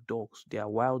animals like dogs. There are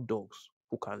wild dogs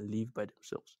who can live by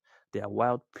themselves. There are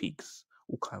wild pigs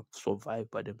who can survive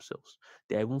by themselves.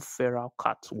 There are even feral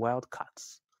cats, wild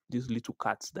cats. These little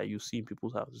cats that you see in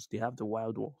people's houses, they have the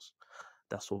wild ones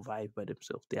that survive by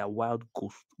themselves. There are wild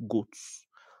goats.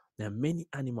 There are many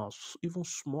animals, even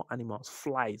small animals,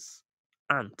 flies,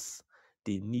 ants.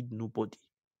 They need nobody.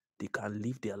 They can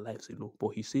live their lives alone. But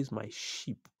he says, my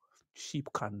sheep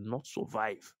cannot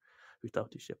survive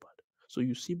without a shepherd. So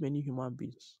you see many human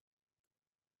beings.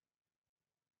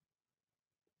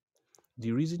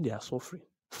 The reason they are suffering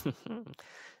is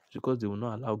because they will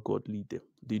not allow God lead them.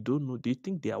 They don't know, they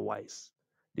think they are wise.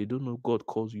 They don't know God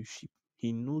calls you sheep.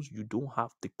 He knows you don't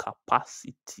have the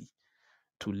capacity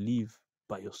to live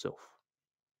by yourself.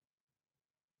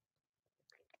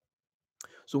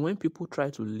 So when people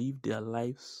try to live their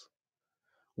lives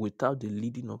without the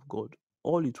leading of God,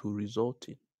 all it will result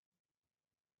in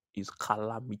is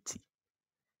calamity.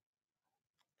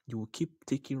 You will keep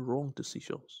taking wrong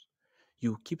decisions.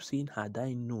 You will keep saying, had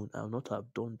I known, I would not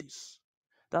have done this.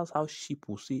 That's how sheep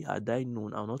will say, had I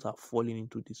known, I would not have fallen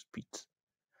into this pit.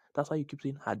 That's why you keep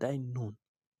saying, had I known,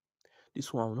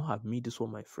 this one, I would not have made this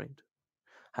one my friend.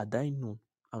 Had I known,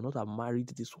 I would not have married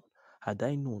this one. Had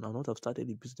I known, I would not have started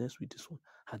a business with this one.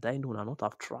 Had I known, I would not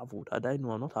have traveled. Had I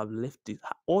known, I would not have left it.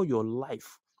 All your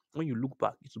life, when you look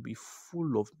back, it will be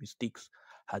full of mistakes.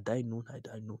 Had I known, had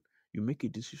I known. You make a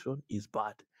decision, it's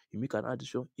bad. You make another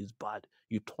decision, it's bad.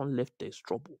 You turn left, there's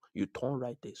trouble. You turn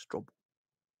right, there's trouble.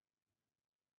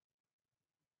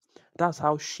 That's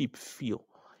how sheep feel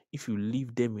if you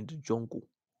leave them in the jungle.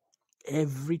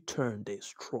 Every turn,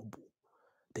 there's trouble.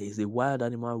 There is a wild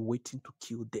animal waiting to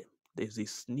kill them. There's a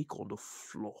snake on the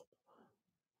floor.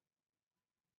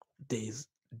 There's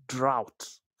drought,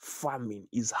 famine.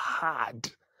 Is hard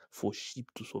for sheep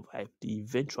to survive.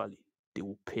 Eventually, they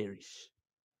will perish.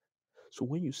 So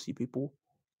when you see people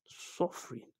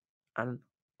suffering and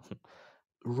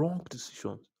wrong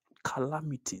decisions,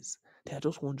 calamities, they are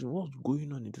just wondering what's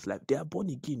going on in this life. They are born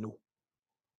again, no.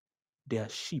 They are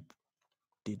sheep.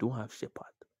 They don't have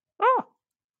shepherd. Ah!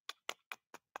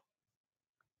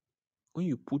 When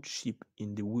you put sheep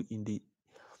in in the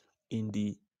in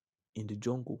the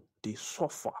jungle, they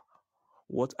suffer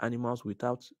what animals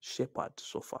without shepherd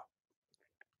suffer.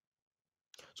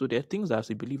 So there are things that as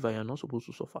a believer you're not supposed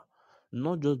to suffer.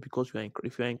 Not just because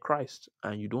if you're in Christ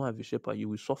and you don't have a shepherd, you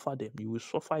will suffer them. You will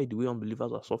suffer it the way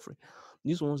unbelievers are suffering.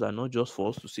 These ones are not just for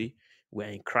us to say we're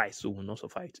in Christ, so we'll not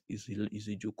suffer it. Is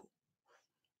a joke.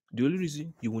 The only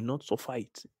reason you will not suffer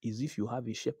it is if you have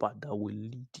a shepherd that will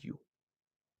lead you.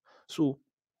 So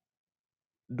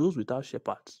those without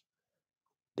shepherds,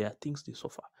 there are things they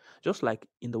suffer. Just like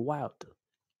in the wild,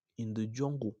 in the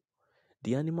jungle,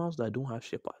 the animals that don't have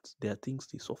shepherds, there are things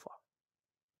they suffer.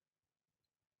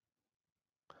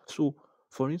 So,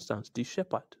 for instance, the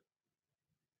shepherd,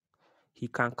 he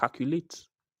can calculate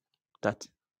that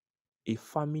a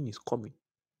famine is coming.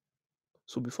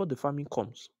 So before the famine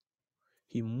comes,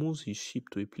 he moves his sheep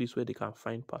to a place where they can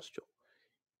find pasture.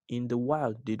 In the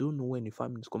wild, they don't know when the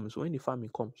famine is coming. So when the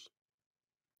famine comes,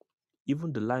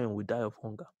 even the lion will die of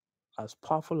hunger. As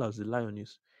powerful as the lion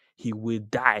is, he will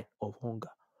die of hunger.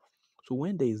 So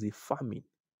when there is a famine,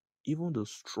 even the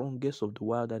strongest of the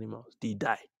wild animals, they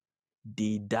die.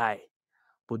 They die.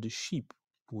 But the sheep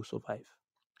will survive.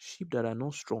 sheep that are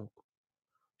not strong,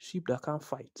 sheep that can't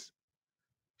fight,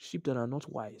 sheep that are not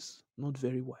wise, not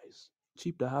very wise,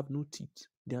 sheep that have no teeth.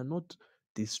 They are not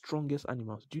the strongest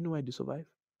animals. Do you know why they survive?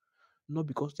 Not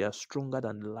because they are stronger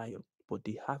than the lion, but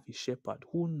they have a shepherd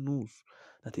who knows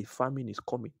that a famine is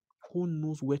coming, who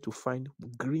knows where to find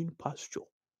green pasture.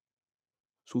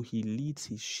 So he leads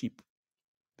his sheep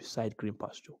beside green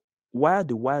pasture. While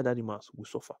the wild animals will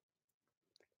suffer.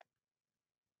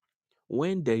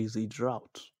 When there is a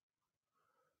drought,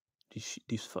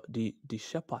 the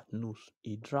shepherd knows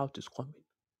a drought is coming.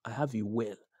 I have a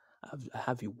well. I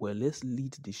have a well. Let's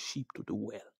lead the sheep to the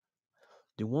well.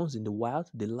 The ones in the wild,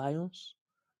 the lions,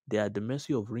 they are at the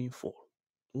mercy of rainfall.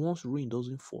 Once rain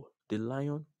doesn't fall, the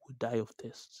lion will die of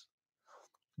thirst.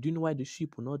 Do you know why the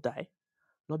sheep will not die?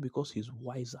 Not because he's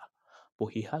wiser, but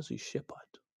he has a shepherd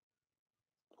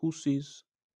who says,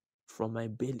 from my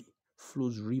belly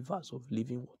flows rivers of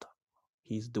living water.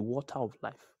 He is the water of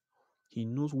life. He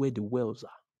knows where the wells are.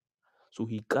 So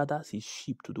he gathers his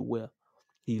sheep to the well.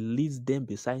 He leads them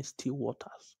beside still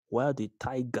waters, while the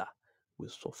tiger will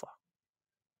suffer.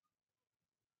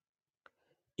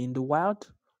 In the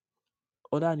wild,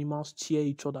 other animals tear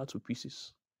each other to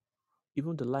pieces.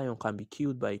 Even the lion can be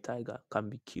killed by a tiger, can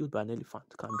be killed by an elephant,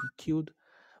 can be killed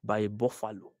by a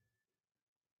buffalo.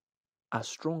 As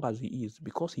strong as he is,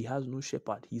 because he has no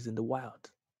shepherd, he's in the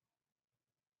wild.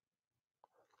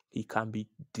 He can be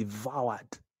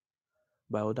devoured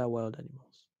by other wild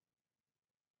animals.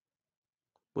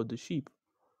 But the sheep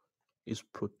is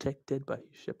protected by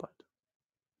his shepherd.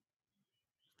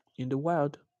 In the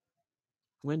wild,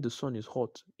 when the sun is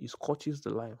hot, it scorches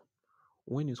the lion.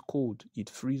 When it's cold, it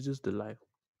freezes the lion.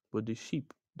 But the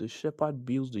sheep, the shepherd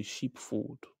builds the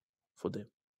sheepfold for them.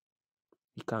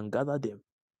 He can gather them.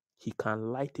 He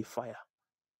can light a fire.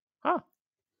 Ah!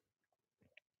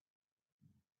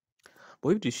 But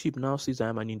if the sheep now says, I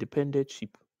am an independent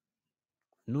sheep,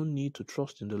 no need to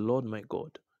trust in the Lord my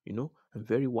God. I'm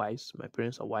very wise. My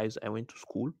parents are wise. I went to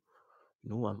school.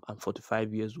 I'm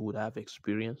 45 years old. I have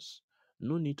experience.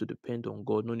 No need to depend on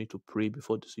God. No need to pray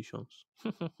before decisions.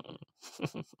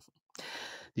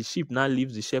 The sheep now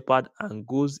leaves the shepherd and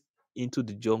goes into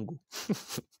the jungle.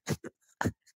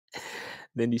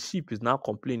 Then the sheep is now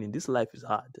complaining, this life is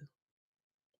hard.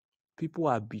 People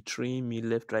are betraying me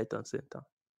left, right, and center.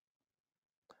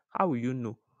 How will you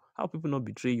know? How people not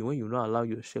betray you when you not allow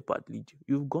your shepherd lead you?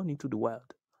 You've gone into the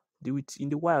wild. In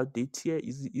the wild, they tear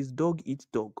is dog eat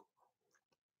dog.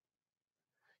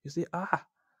 You say,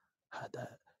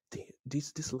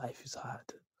 this life is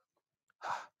hard.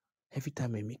 Every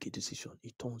time I make a decision,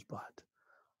 it turns bad.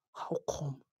 How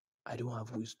come I don't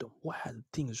have wisdom? Why are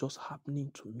things just happening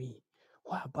to me?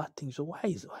 Why are bad things? Why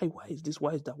is this?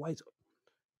 Why is that? Why is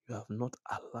you have not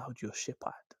allowed your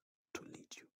shepherd to lead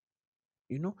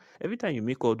you? Every time you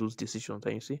make all those decisions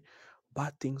and you say,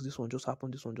 bad things, this one just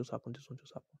happened, this one just happened, this one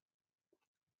just happened.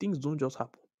 Things don't just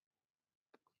happen.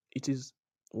 It is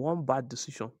one bad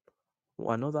decision,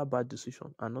 another bad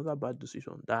decision, another bad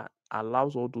decision that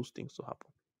allows all those things to happen.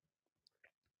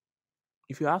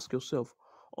 If you ask yourself,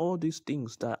 all these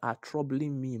things that are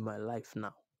troubling me in my life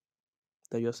now,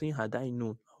 that you're saying, had I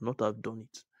known, I would not have done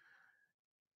it.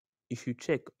 If you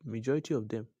check, majority of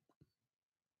them,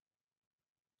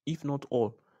 if not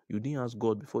all, you didn't ask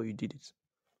God before you did it.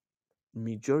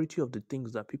 Majority of the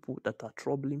things that are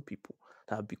troubling people,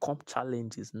 that have become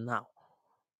challenges now,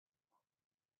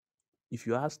 if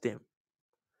you ask them,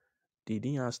 they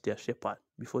didn't ask their shepherd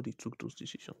before they took those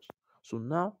decisions. So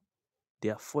now they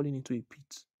are falling into a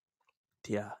pit.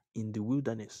 They are in the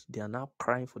wilderness. They are now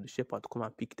crying for the shepherd to come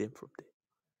and pick them from there.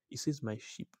 He says, my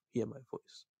sheep hear my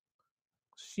voice.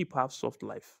 Sheep have soft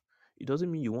life. It doesn't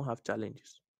mean you won't have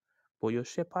challenges, but your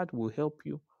shepherd will help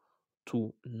you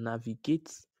to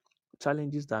navigate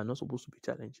challenges that are not supposed to be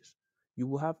challenges.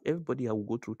 Everybody will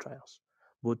go through trials,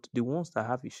 but the ones that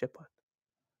have a shepherd,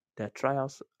 their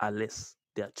trials are less,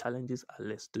 their challenges are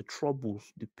less, the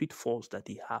troubles, the pitfalls that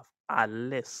they have are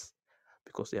less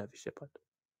because they have a shepherd.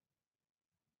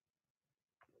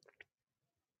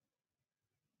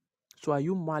 So are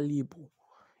you malleable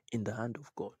in the hand of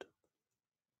God?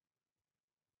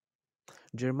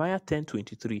 Jeremiah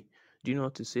 10:23. Do you know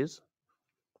what it says?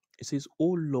 It says, O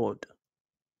Lord,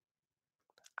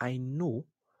 I know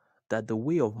that the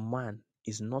way of man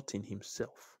is not in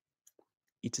himself.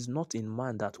 It is not in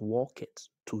man that walketh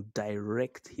to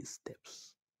direct his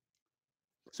steps.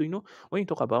 So, when you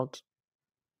talk about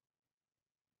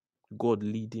God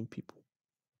leading people,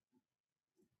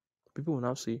 people will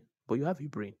now say, but you have a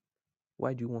brain.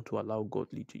 Why do you want to allow God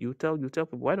lead you? You tell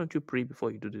people, why don't you pray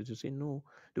before you do this? You say, no.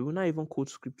 They will not even quote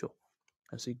scripture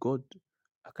and say, God,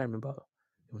 I can't remember.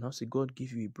 You will now say, God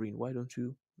give you a brain. Why don't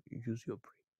you use your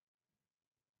brain?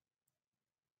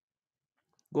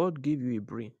 God gave you a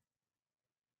brain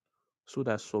so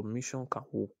that submission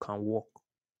can work.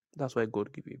 That's why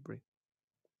God gave you a brain.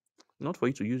 Not for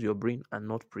you to use your brain and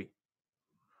not pray.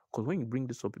 Because when you bring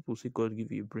this up, people say God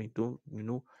give you a brain. Don't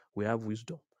we have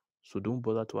wisdom. So don't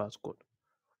bother to ask God.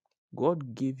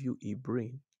 God gave you a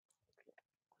brain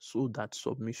so that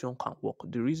submission can work.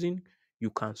 The reason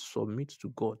you can submit to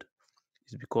God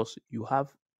is because you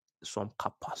have some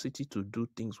capacity to do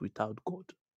things without God.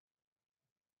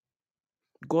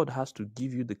 God has to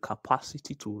give you the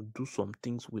capacity to do some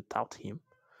things without Him,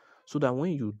 so that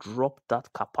when you drop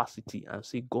that capacity and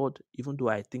say, God, even though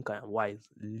I think I am wise,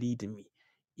 lead me,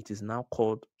 it is now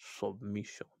called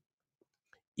submission.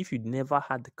 If you never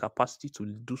had the capacity to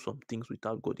do some things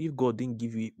without God, if God didn't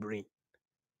give you a brain,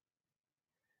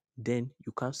 then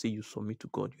you can't say you submit to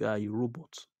God. You are a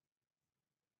robot.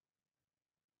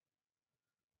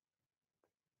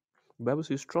 The Bible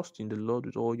says, trust in the Lord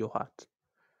with all your heart.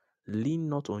 Lean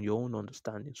not on your own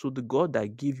understanding. So the God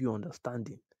that gave you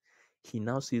understanding, He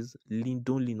now says,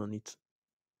 don't lean on it.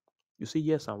 You say,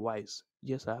 yes, I'm wise.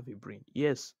 Yes, I have a brain.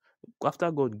 Yes, after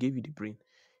God gave you the brain,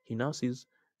 He now says,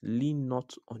 lean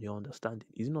not on your understanding.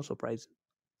 Is it not surprising?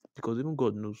 Because even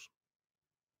God knows.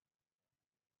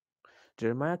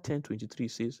 Jeremiah 10:23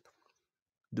 says,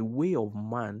 the way of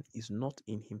man is not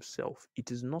in himself.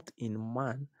 It is not in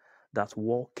man that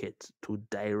walketh to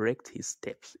direct his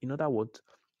steps. In other words,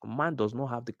 man does not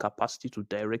have the capacity to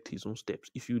direct his own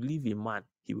steps. If you leave a man,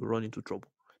 he will run into trouble.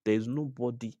 There is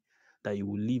nobody that you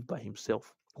will leave by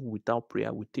himself who without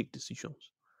prayer will take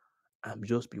decisions and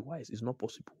just be wise. It's not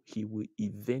possible. He will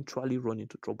eventually run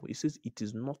into trouble. He says, it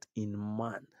is not in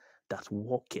man that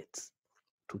walketh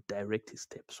to direct his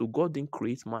steps. So God didn't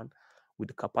create man with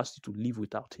the capacity to live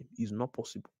without him. It's not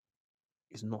possible.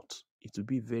 It's not. It will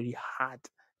be a very hard,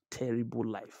 terrible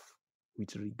life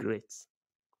with regrets.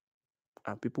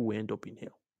 And people will end up in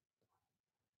hell.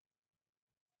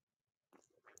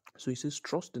 So he says,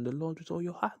 trust in the Lord with all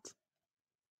your heart.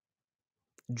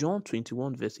 John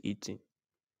 21, verse 18.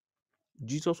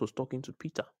 Jesus was talking to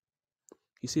Peter.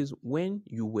 He says, when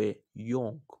you were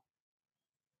young,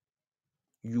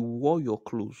 you wore your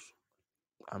clothes.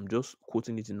 I'm just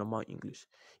quoting it in normal English.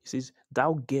 He says,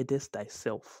 thou girdest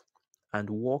thyself and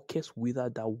walkest whither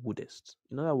thou wouldest.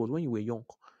 In other words, when you were young,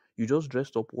 you just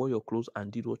dressed up, wore your clothes,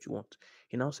 and did what you want.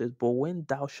 He now says, but when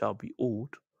thou shalt be old,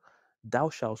 thou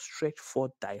shalt stretch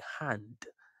forth thy hand,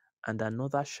 and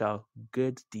another shall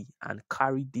gird thee and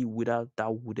carry thee whither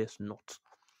thou wouldest not.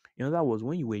 In other words,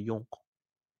 when you were young,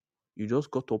 you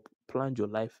just got up, planned your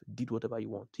life, did whatever you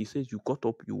want. He says you got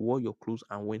up, you wore your clothes,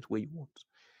 and went where you want.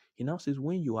 He now says,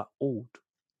 when you are old,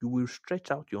 you will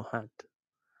stretch out your hand.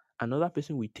 Another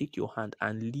person will take your hand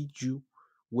and lead you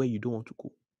where you don't want to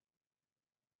go.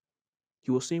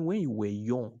 He was saying, when you were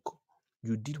young,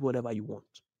 you did whatever you want.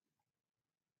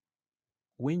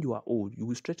 When you are old, you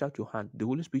will stretch out your hand. The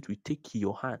Holy Spirit will take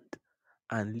your hand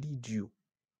and lead you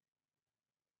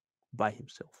by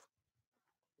Himself.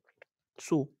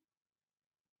 So,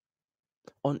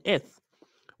 on earth,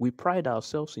 we pride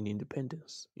ourselves in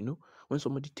independence. When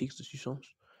somebody takes decisions,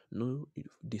 if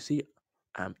they say,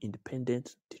 I'm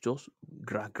independent, they just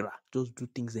just do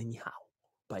things anyhow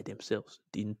by themselves.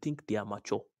 They think they are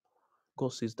mature.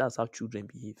 God says that's how children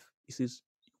behave. He says,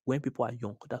 when people are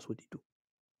young, that's what they do.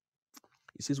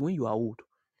 He says, when you are old,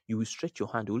 you will stretch your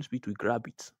hand, the Holy Spirit will grab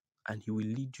it, and He will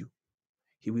lead you.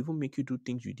 He will even make you do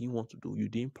things you didn't want to do, you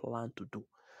didn't plan to do.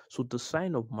 So the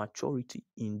sign of maturity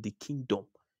in the kingdom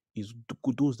is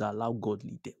those that allow God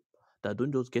lead them, that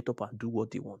don't just get up and do what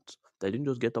they want, that don't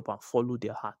just get up and follow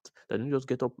their heart, that don't just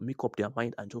get up, make up their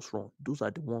mind and just run. Those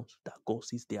are the ones that God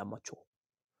sees they are mature.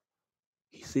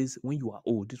 He says, when you are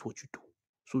old, this is what you do.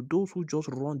 So those who just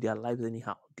run their lives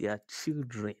anyhow, they are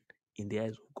children in the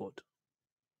eyes of God.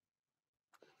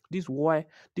 This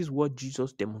is what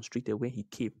Jesus demonstrated when He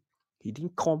came. He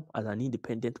didn't come as an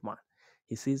independent man.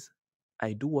 He says,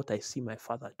 I do what I see my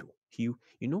Father do. He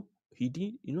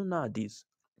did. Nowadays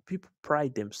people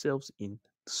pride themselves in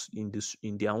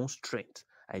their own strength.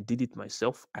 I did it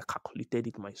myself. I calculated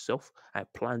it myself. I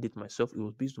planned it myself. It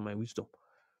was based on my wisdom.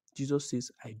 Jesus says,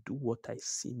 I do what I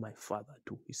see my Father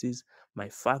do. He says, my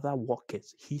Father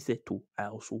walketh. He said to, I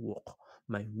also walk.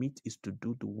 My meat is to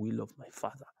do the will of my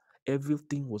Father.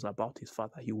 Everything was about His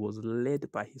Father. He was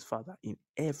led by His Father in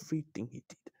everything He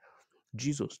did.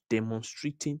 Jesus,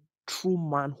 demonstrating true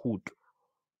manhood,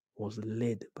 was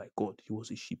led by God. He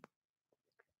was a sheep.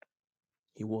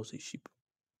 He was a sheep.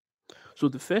 So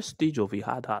the first stage of a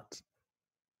hard heart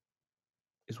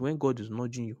is when God is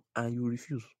nudging you and you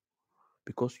refuse.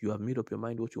 because you have made up your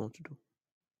mind what you want to do.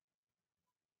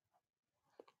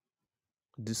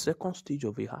 The second stage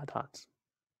of a hard heart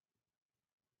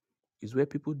is where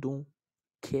people don't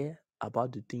care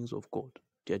about the things of God.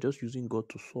 They're just using God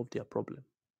to solve their problem.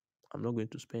 I'm not going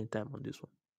to spend time on this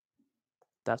one.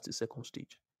 That's the second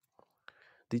stage.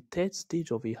 The third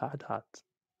stage of a hard heart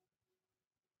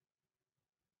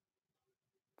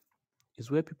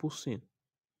is where people sin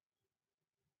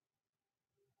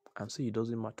and say it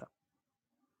doesn't matter.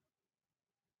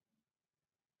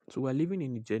 So we're living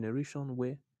in a generation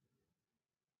where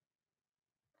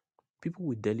people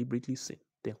will deliberately sin,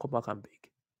 then come back and beg.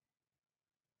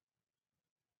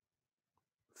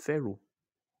 Pharaoh,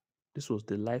 this was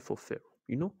the life of Pharaoh.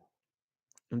 You know,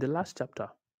 in the last chapter,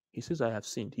 he says, I have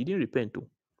sinned. He didn't repent though.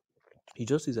 He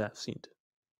just says, I have sinned.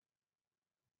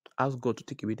 Ask God to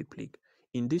take away the plague.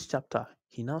 In this chapter,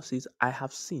 he now says, I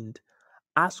have sinned.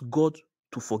 Ask God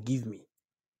to forgive me.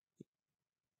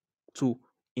 So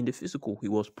in the physical, he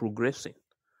was progressing,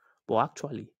 but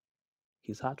actually,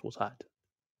 his heart was hard.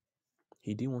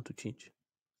 He didn't want to change.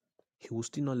 He will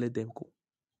still not let them go.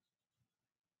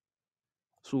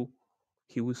 So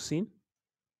he will sin,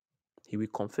 he will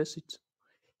confess it,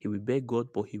 he will beg God,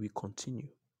 but he will continue.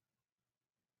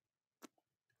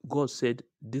 God said,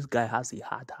 this guy has a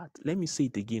hard heart. Let me say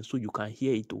it again so you can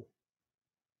hear it all.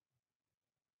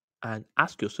 And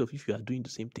ask yourself if you are doing the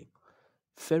same thing.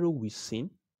 Pharaoh will sin,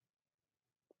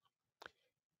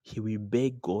 he will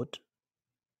beg God,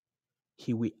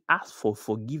 he will ask for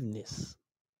forgiveness,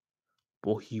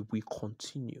 but he will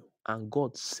continue. And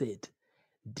God said,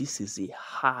 this is a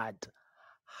hard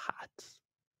heart.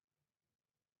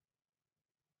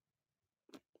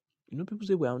 You know, people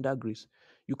say we're under grace.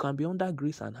 You can be under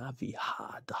grace and have a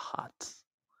hard heart.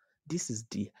 This is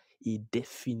a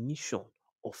definition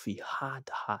of a hard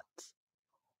heart.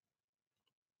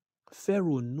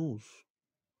 Pharaoh knows.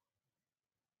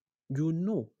 You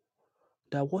know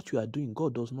that what you are doing,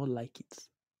 God does not like it.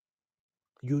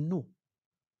 You know.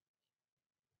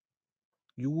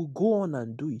 You will go on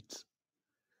and do it.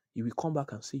 You will come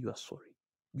back and say you are sorry.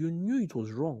 You knew it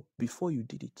was wrong before you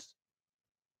did it.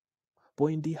 But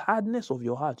in the hardness of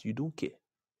your heart, you don't care.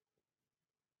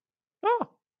 Ah,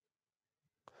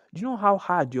 do you know how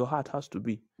hard your heart has to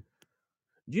be?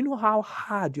 Do you know how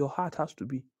hard your heart has to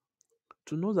be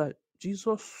to know that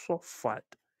Jesus suffered,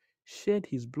 shed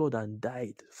his blood, and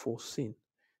died for sin?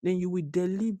 Then you will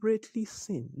deliberately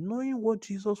sin, knowing what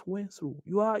Jesus went through.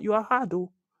 You are hard,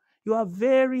 oh. You are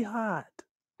very hard.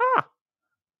 Ah,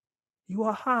 you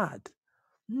are hard.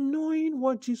 Knowing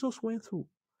what Jesus went through,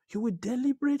 you will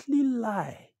deliberately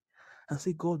lie and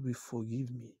say, God will forgive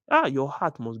me. Ah, your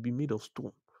heart must be made of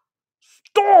stone.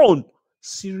 Stone!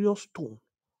 Serious stone.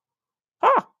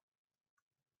 Ah!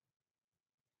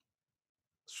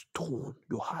 Stone.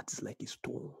 Your heart is like a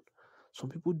stone. Some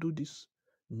people do this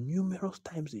numerous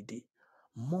times a day,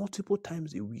 multiple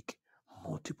times a week,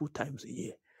 multiple times a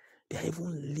year. They are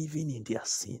even living in their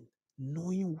sin,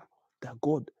 knowing that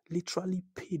God literally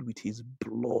paid with his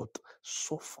blood,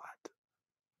 suffered.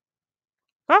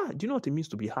 Ah, do you know what it means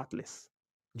to be heartless?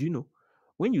 Do you know?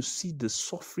 When you see the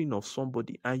suffering of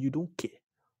somebody and you don't care.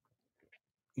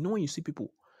 You know, when you see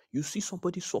people, you see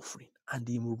somebody suffering and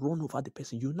they run over the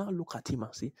person, you now look at him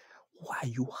and say, why are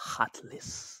you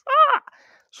heartless? Ah!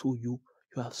 So you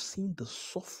have seen the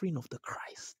suffering of the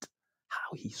Christ,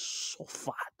 how he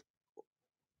suffered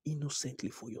innocently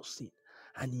for your sin.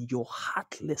 And in your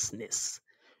heartlessness,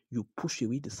 you push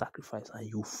away the sacrifice and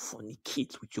you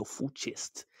fornicate with your full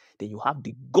chest. Then you have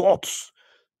the guts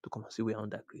to come and say, we're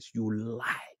under grace. You lie,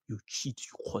 you cheat,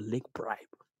 you collect bribe,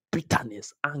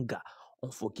 bitterness, anger,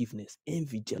 unforgiveness,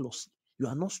 envy, jealousy. You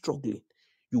are not struggling.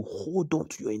 You hold on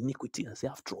to your iniquity and say,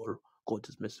 after all, God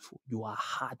is merciful. You are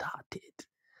hard-hearted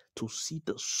to see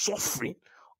the suffering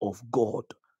of God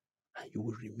and you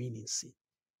will remain in sin.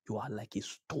 You are like a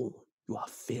stone. You are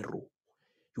Pharaoh.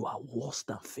 You are worse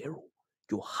than Pharaoh.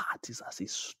 Your heart is as a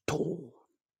stone.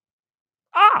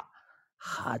 Ah!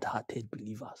 Hard-hearted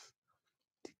believers.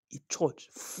 A church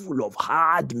full of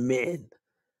hard men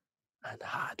and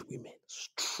hard women,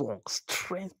 strong,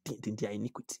 strengthened in their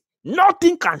iniquity.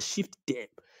 Nothing can shift them.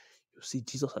 You see,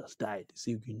 Jesus has died. You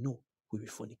say, we know we will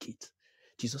fornicate.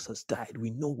 Jesus has died.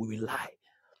 We know we will lie.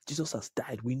 Jesus has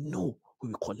died. We know we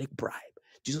will collect bribe.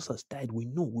 Jesus has died. We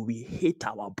know we will hate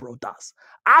our brothers.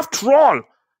 After all,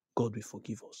 God will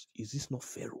forgive us. Is this not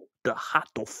Pharaoh? The heart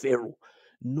of Pharaoh,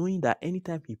 knowing that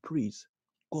anytime he prays,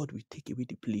 God will take away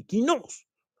the plague. He knows.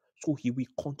 So he will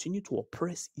continue to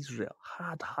oppress Israel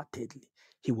hard-heartedly.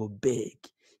 He will beg.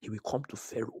 He will come to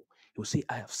Pharaoh. He will say,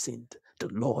 I have sinned. The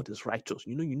Lord is righteous.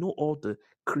 You know all the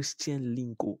Christian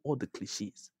lingo, all the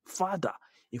cliches. Father,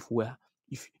 if we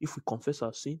confess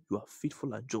our sin, you are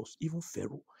faithful and just. Even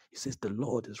Pharaoh, he says the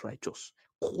Lord is righteous,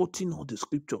 quoting all the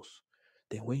scriptures.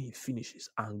 Then when he finishes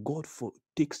and God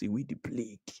takes away the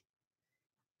plague,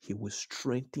 he will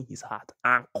strengthen his heart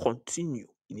and continue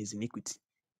in his iniquity.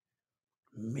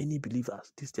 Many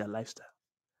believers, this is their lifestyle.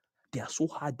 They are so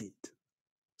hardened.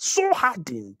 So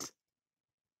hardened.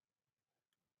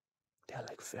 They are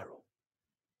like Pharaoh.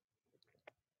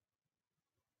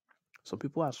 Some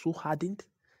people are so hardened,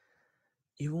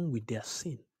 even with their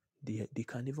sin, they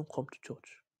can't even come to church.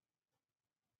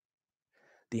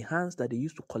 The hands that they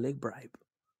used to collect bribe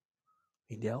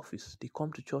in their office, they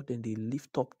come to church and they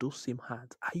lift up those same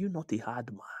hands. Are you not a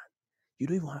hard man? You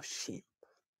don't even have shame.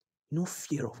 No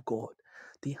fear of God.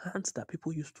 The hands that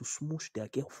people used to smoosh their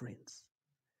girlfriends,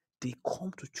 they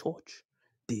come to church,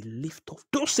 they lift up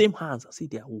those same hands and say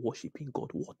they are worshiping God.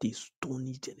 What a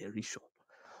stony generation.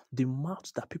 The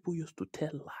mouths that people used to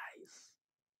tell lies,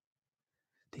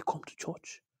 they come to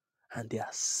church and they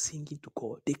are singing to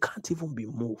God. They can't even be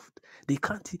moved. They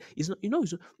can't. It's not.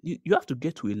 You have to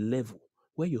get to a level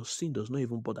where your sin does not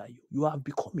even bother you. You have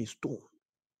become a stone.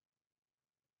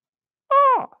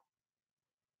 Ah,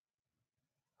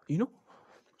 you know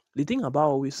the thing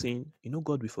about always saying,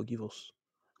 God will forgive us.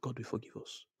 God will forgive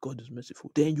us. God is merciful.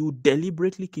 Then you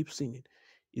deliberately keep sinning,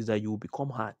 is that you will become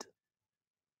hard.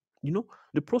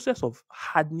 The process of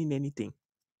hardening anything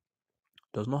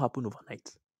does not happen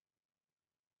overnight.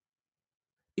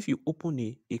 If you open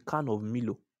a can of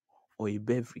Milo or a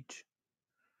beverage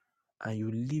and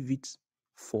you leave it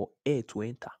for air to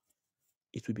enter,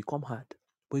 it will become hard.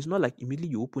 But it's not like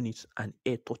immediately you open it and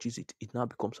air touches it, it now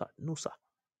becomes hard. No, sir.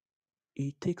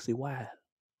 It takes a while.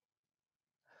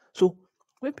 So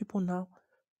when people now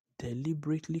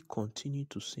deliberately continue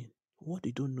to sin, what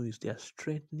they don't know is they are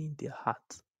strengthening their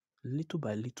heart little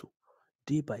by little,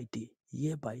 day by day,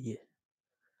 year by year.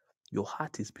 Your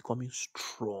heart is becoming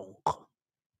strong.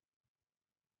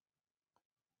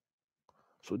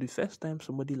 So the first time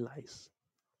somebody lies,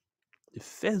 the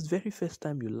very first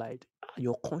time you lied,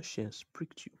 your conscience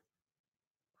pricked you.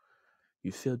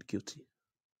 You felt guilty.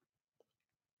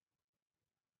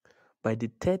 By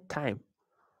the third time,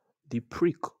 the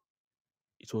prick,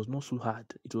 it was not so hard.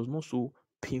 It was not so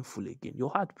painful again.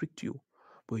 Your heart pricked you,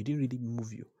 but it didn't really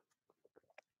move you.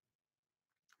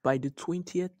 By the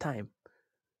 20th time,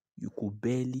 you could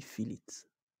barely feel it.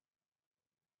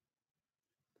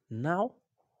 Now,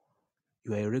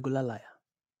 you are a regular liar.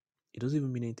 It doesn't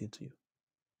even mean anything to you.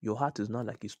 Your heart is not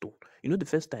like a stone. The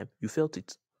first time you felt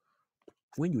it.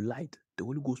 When you lied, the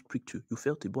Holy Ghost pricked you. You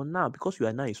felt it. But now, because you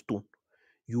are now a stone,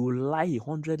 you lie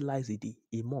 100 lies a day,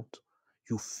 a month.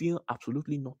 You feel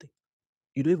absolutely nothing.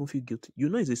 You don't even feel guilty. You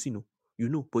know it's a sin. You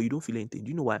know, but you don't feel anything.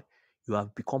 Do you know why? You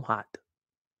have become hard.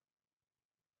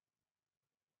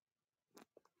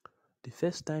 The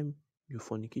first time you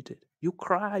fornicated, you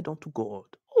cried unto God.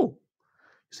 Oh,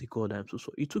 you say, God, I'm so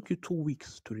sorry. It took you 2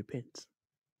 weeks to repent.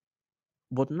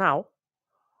 But now,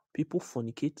 people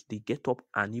fornicate, they get up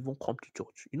and even come to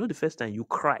church. The first time you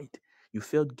cried, you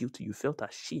felt guilty, you felt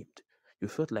ashamed, you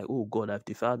felt like, oh God, I've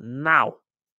defiled. Now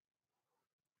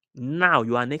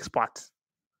you are an expert.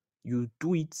 You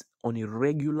do it on a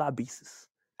regular basis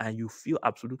and you feel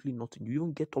absolutely nothing. You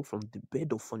even get up from the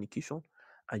bed of fornication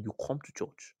and you come to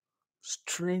church.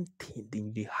 Strengthened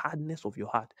in the hardness of your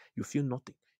heart, you feel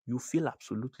nothing. You feel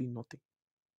absolutely nothing.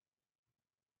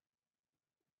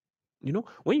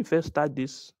 When you first start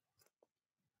this,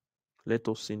 let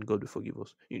us sin, God will forgive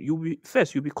us. You'll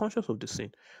be conscious of the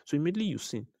sin. So immediately you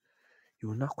sin, you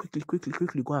will now quickly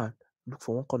go and look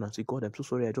for one corner and say, God, I'm so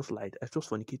sorry, I just lied, I just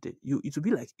fornicated. It will be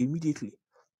like immediately,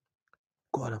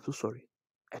 God, I'm so sorry,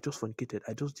 I just fornicated,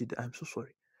 I just did, I'm so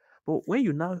sorry. But when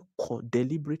you now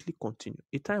deliberately continue,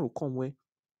 a time will come where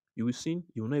you will sin,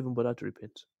 you will not even bother to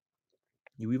repent.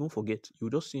 You will even forget. You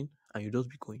will just sin and you just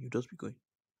be going.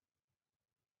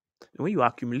 And when you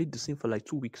accumulate the sin for like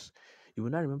 2 weeks, you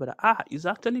will not remember that, it's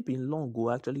actually been long ago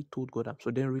I actually told God.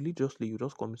 So then religiously, you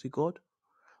just come and say, God,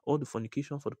 all the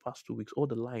fornication for the past 2 weeks, all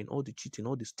the lying, all the cheating,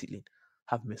 all the stealing,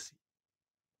 have mercy.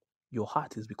 Your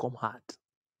heart has become hard.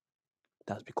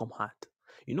 It has become hard.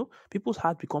 People's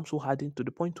heart becomes so hardened to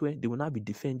the point where they will not be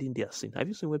defending their sin. Have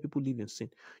you seen where people live in sin?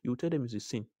 You will tell them it's a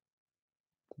sin.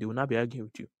 They will not be arguing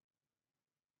with you.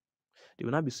 They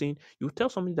will not be saying, you will tell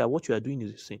somebody that what you are doing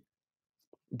is a sin.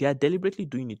 They are deliberately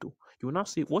doing it though. You will not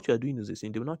say what you are doing is a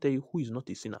sin. They will not tell you who is not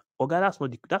a sinner. Okay, that's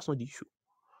not the issue.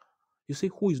 You say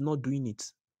who is not doing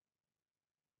it.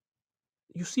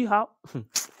 You see how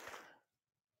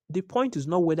the point is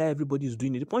not whether everybody is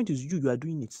doing it. The point is you are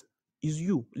doing it. Is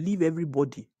you. Leave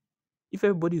everybody. If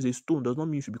everybody is a stone, does not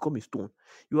mean you should become a stone.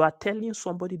 You are telling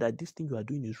somebody that this thing you are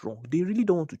doing is wrong. They really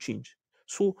don't want to change.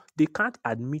 So they can't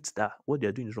admit that what they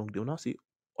are doing is wrong. They will not say,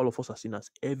 all of us are sinners.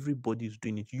 Everybody is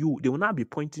doing it. You, they will not be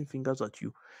pointing fingers at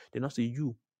you. They will not say,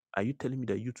 you, are you telling me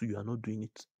that you too, you are not doing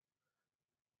it?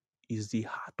 Is the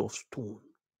heart of stone.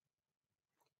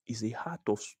 Is a heart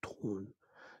of stone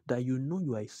that you know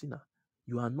you are a sinner.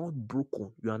 You are not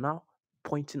broken. You are now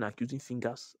pointing, accusing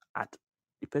fingers at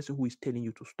the person who is telling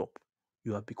you to stop.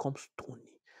 You have become stony.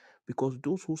 Because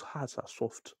those whose hearts are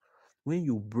soft, when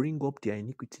you bring up their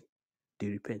iniquity, they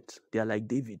repent. They are like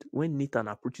David. When Nathan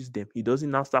approaches them, he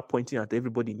doesn't now start pointing at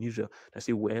everybody in Israel and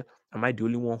say, well, am I the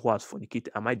only one who has fornicated?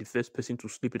 Am I the first person to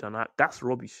sleep with another? That's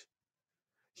rubbish.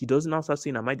 He doesn't now start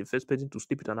saying, am I the first person to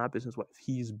sleep with another person's wife?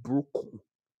 He is broken.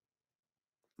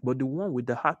 But the one with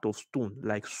the heart of stone,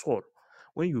 like Saul,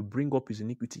 when you bring up his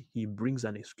iniquity, he brings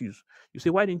an excuse. You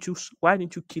say, why didn't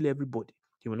you kill everybody?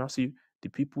 He will now say, the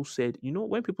people said,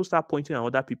 when people start pointing at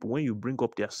other people, when you bring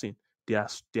up their sin, their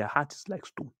heart is like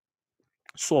stone.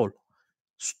 Saul,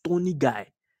 stony guy.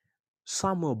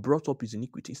 Samuel brought up his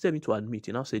iniquity. Instead of him to admit,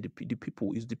 he now said, the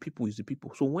people is the people is the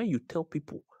people. So when you tell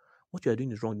people what you are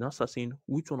doing is wrong, you now start saying,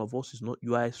 which one of us is not?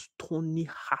 You are a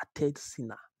stony-hearted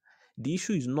sinner. The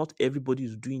issue is not everybody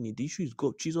is doing it. The issue is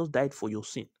God. Jesus died for your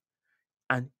sin.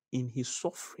 And in his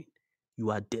suffering, you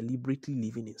are deliberately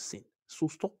living in sin. So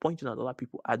stop pointing at other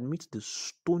people. Admit the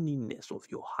stoniness of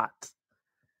your heart.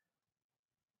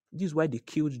 This is why they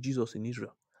killed Jesus in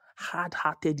Israel.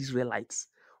 Hard-hearted Israelites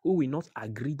who will not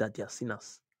agree that they are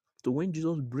sinners. So when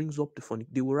Jesus brings up the funny,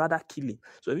 they will rather kill him.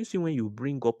 So have you seen when you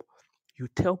bring up, you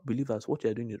tell believers what you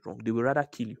are doing is wrong, they will rather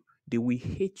kill you. They will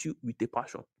hate you with a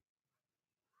passion.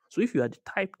 So if you are the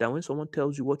type that when someone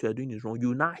tells you what you are doing is wrong,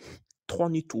 you now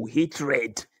turn it to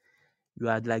hatred. You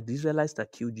are like the Israelites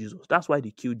that killed Jesus. That's why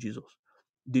they killed Jesus.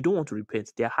 They don't want to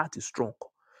repent. Their heart is strong.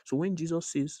 So when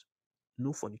Jesus says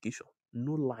no fornication,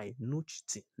 no lying, no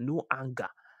cheating, no anger,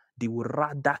 they will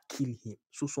rather kill him.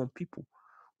 So some people,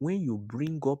 when you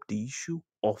bring up the issue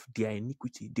of their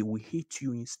iniquity, they will hate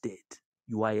you instead.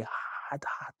 You are a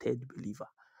hard-hearted believer.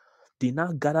 They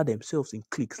now gather themselves in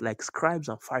cliques like scribes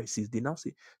and Pharisees. They now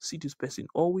say, see this person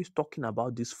always talking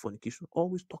about this fornication,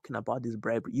 always talking about this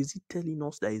bribery. Is he telling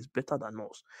us that he's better than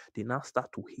us? They now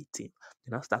start to hate him.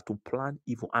 They now start to plan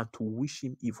evil and to wish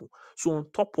him evil. So on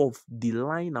top of the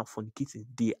lying and fornicating,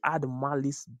 they add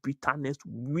malice, bitterness,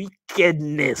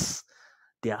 wickedness.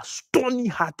 They are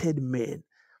stony-hearted men.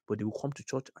 But they will come to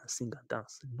church and sing and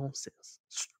dance. Nonsense.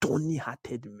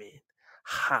 Stony-hearted men.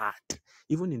 Hard.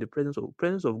 Even in the presence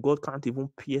of God can't even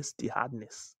pierce the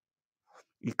hardness.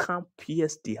 It can't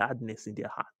pierce the hardness in their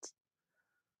heart.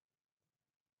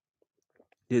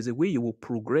 There's a way you will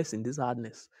progress in this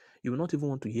hardness. You will not even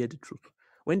want to hear the truth.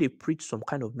 When they preach some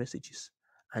kind of messages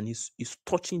and it's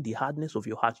touching the hardness of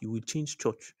your heart, you will change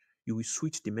church. You will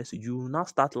switch the message. You will now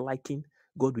start liking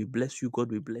God will bless you,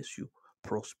 God will bless you.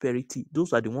 Prosperity.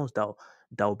 Those are the ones that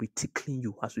will be tickling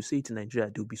you. As we say it in Nigeria,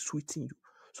 they'll be sweeting you.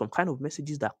 Some kind of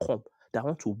messages that come that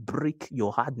want to break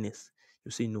your hardness.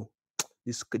 You say, no,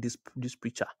 this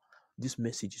preacher, this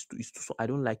message is too, I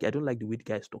don't like the way the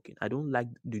guy is talking. I don't like,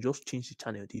 they just change the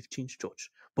channel, they've changed church.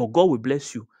 But God will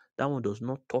bless you. That one does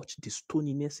not touch the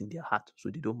stoniness in their heart, so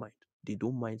they don't mind. They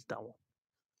don't mind that one.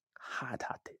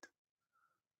 Hard-hearted.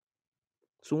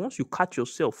 So once you catch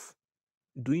yourself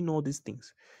doing all these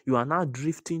things, you are now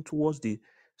drifting towards the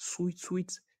sweet,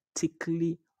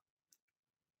 tickly,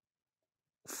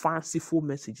 fanciful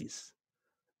messages.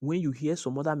 When you hear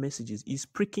some other messages, it's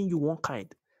pricking you one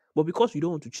kind. But because you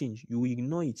don't want to change, you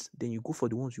ignore it, then you go for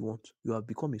the ones you want. You have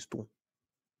become a stone.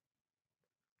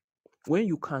 When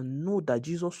you can know that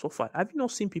Jesus suffered, have you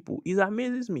not seen people? It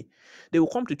amazes me. They will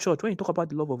come to church. When you talk about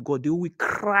the love of God, they will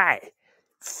cry,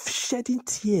 shedding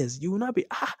tears. You will not be,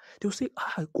 they will say,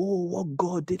 oh, what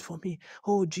God did for me.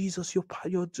 Oh, Jesus,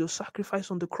 your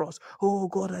sacrifice on the cross. Oh,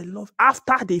 God, I love.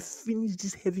 After they finish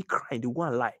this heavy crying, they go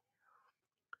and lie.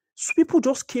 So people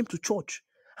just came to church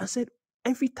and said,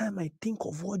 every time I think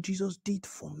of what Jesus did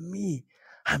for me,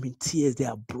 I'm in tears. They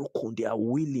are broken. They are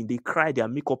wailing. They cry. Their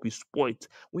makeup is spoiled.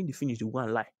 When they finish, they go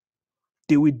and lie.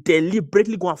 They will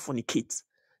deliberately go and fornicate.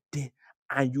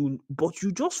 But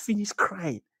you just finished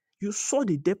crying. You saw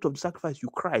the depth of the sacrifice. You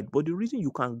cried. But the reason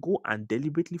you can go and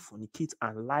deliberately fornicate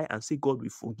and lie and say God will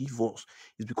forgive us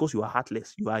is because you are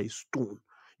heartless. You are a stone.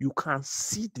 You can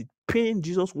see the pain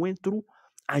Jesus went through,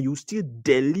 and you still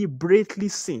deliberately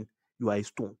sin. You are a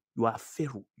stone. You are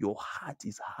Pharaoh. Your heart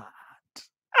is hard.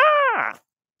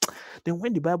 Then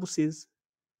when the Bible says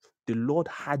the Lord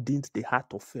hardened the heart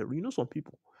of Pharaoh, some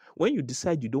people, when you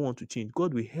decide you don't want to change,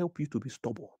 God will help you to be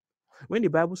stubborn. When the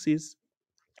Bible says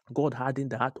God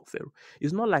hardened the heart of Pharaoh,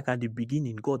 it's not like at the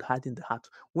beginning God hardened the heart.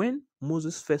 When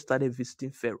Moses first started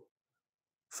visiting Pharaoh,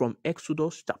 from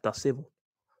Exodus chapter 7,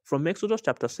 from Exodus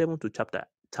chapter 7 to chapter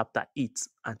 8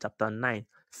 and chapter 9,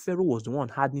 Pharaoh was the one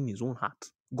hardening his own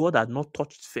heart. God had not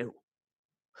touched Pharaoh.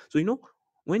 So,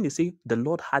 when they say the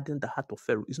Lord hardened the heart of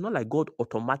Pharaoh, it's not like God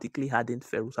automatically hardened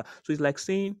Pharaoh's heart. So it's like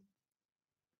saying,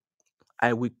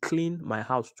 I will clean my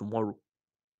house tomorrow,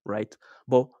 right?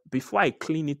 But before I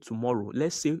clean it tomorrow,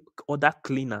 let's say other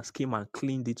cleaners came and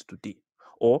cleaned it today.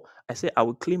 Or I say I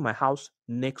will clean my house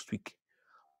next week,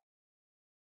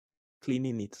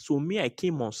 cleaning it. So me, I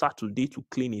came on Saturday to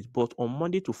clean it, but on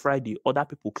Monday to Friday, other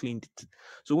people cleaned it.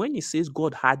 So when he says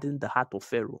God hardened the heart of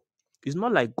Pharaoh, it's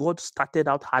not like God started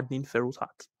out hardening Pharaoh's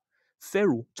heart.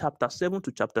 Pharaoh, chapter 7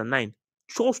 to chapter 9,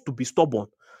 chose to be stubborn.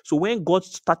 So when God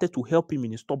started to help him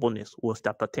in his stubbornness was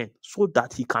chapter 10, so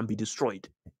that he can be destroyed.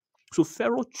 So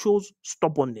Pharaoh chose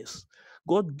stubbornness.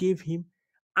 God gave him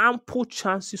ample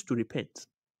chances to repent.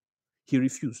 He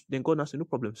refused. Then God now said, no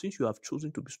problem. Since you have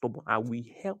chosen to be stubborn, I will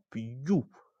help you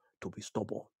to be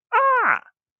stubborn.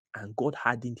 And God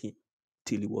hardened him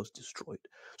till he was destroyed.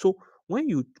 So when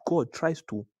God tries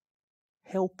to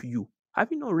help you,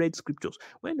 have you not read scriptures?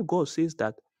 When God says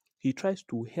that he tries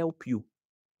to help you,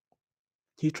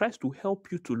 he tries to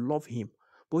help you to love him,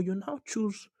 but you now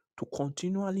choose to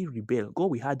continually rebel.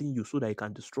 God will harden you so that he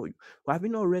can destroy you. But have you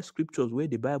not read scriptures where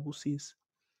the Bible says,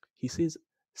 he says,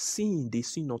 seeing they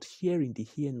see not, hearing they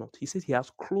hear not. He says he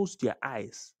has closed their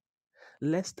eyes,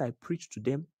 lest I preach to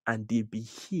them and they be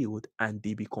healed and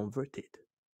they be converted.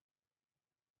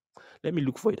 Let me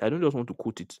look for it. I don't just want to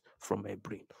quote it from my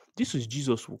brain. This is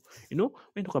Jesus. When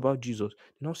you talk about Jesus,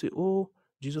 you now say, oh,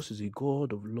 Jesus is a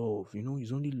God of love.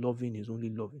 He's only loving, he's only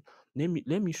loving.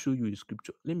 Let me show you the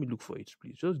scripture. Let me look for it,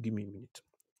 please. Just give me a minute.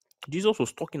 Jesus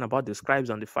was talking about the scribes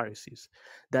and the Pharisees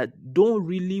that don't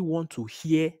really want to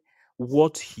hear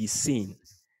what he's saying.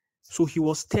 So he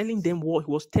was telling them what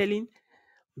he was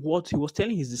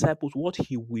telling his disciples what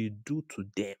he will do to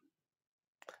them.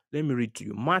 Let me read to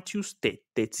you. Matthew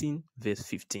 13, verse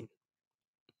 15.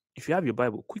 If you have your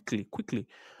Bible, quickly,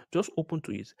 just open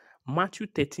to it. Matthew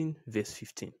 13, verse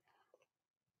 15.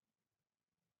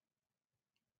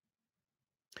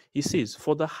 He says,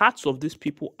 for the hearts of these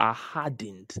people are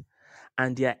hardened,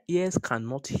 and their ears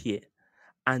cannot hear,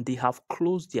 and they have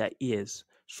closed their ears,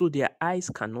 so their eyes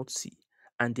cannot see,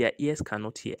 and their ears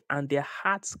cannot hear, and their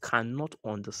hearts cannot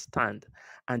understand,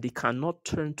 and they cannot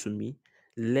turn to me,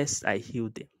 lest I heal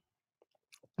them.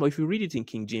 But if you read it in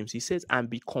King James, he says, and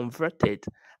be converted,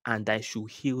 and I shall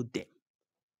heal them.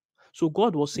 So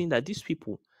God was saying that these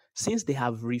people, since they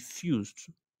have refused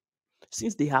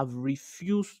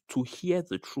to hear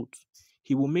the truth,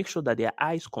 he will make sure that their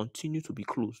eyes continue to be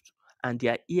closed and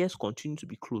their ears continue to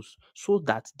be closed so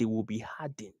that they will be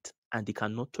hardened and they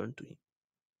cannot turn to him.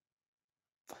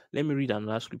 Let me read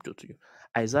another scripture to you.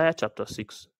 Isaiah chapter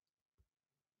 6.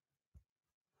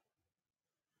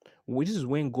 This is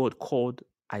when God called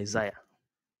Isaiah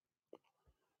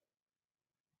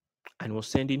and was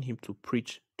sending him to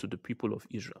preach to the people of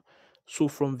Israel. So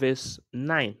from verse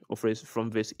 9 or from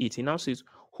verse 8, he now says,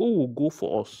 who will go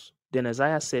for us? Then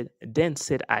Isaiah said, then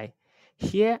said I,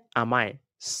 here am I,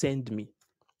 send me.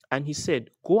 And he said,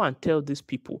 go and tell these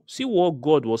people. See what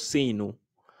God was saying. No,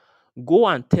 go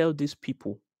and tell these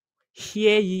people,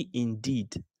 hear ye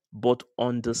indeed, but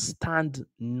understand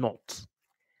not.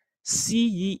 See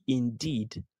ye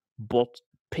indeed, but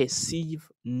perceive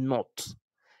not.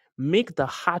 Make the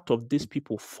heart of these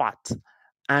people fat,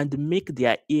 and make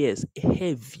their ears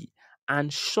heavy,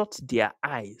 and shut their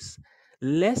eyes,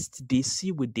 lest they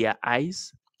see with their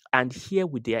eyes, and hear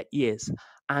with their ears,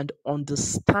 and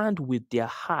understand with their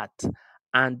heart,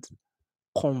 and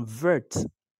convert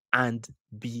and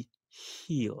be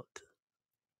healed.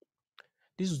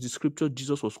 This is the scripture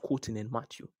Jesus was quoting in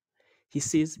Matthew. He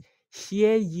says,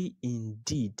 hear ye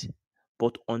indeed,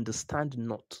 but understand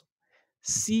not.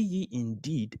 See ye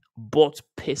indeed, but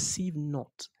perceive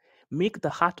not. Make the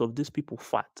heart of these people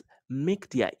fat, make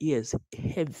their ears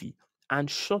heavy, and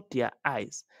shut their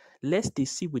eyes, lest they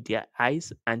see with their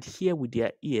eyes, and hear with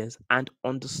their ears, and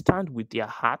understand with their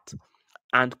heart,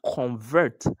 and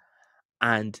convert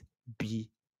and be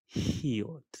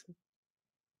healed.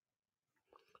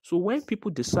 So when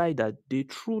people decide that they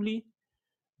truly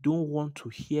don't want to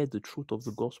hear the truth of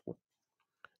the gospel,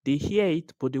 they hear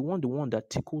it, but they want the one that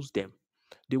tickles them.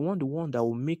 They want the one that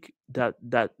will make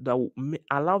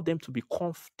allow them to be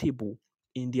comfortable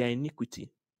in their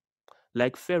iniquity.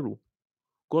 Like Pharaoh,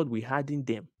 God will harden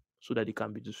them so that they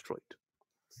can be destroyed.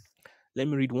 Let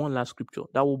me read one last scripture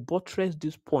that will buttress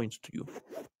this point to you.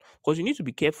 Because you need to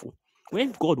be careful.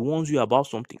 When God warns you about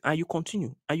something and you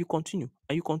continue, and you continue,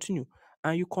 and you continue,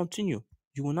 and you continue,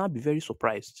 you will not be very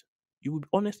surprised. You will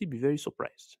honestly be very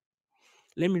surprised.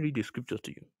 Let me read the scripture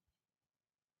to you.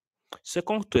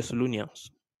 2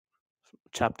 Thessalonians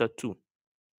chapter 2.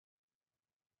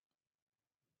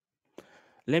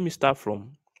 Let me start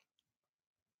from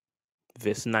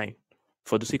verse 9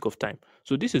 for the sake of time.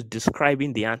 So this is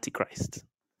describing the Antichrist.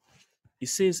 It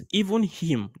says, even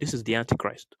him, this is the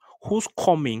Antichrist, whose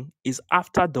coming is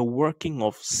after the working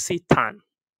of Satan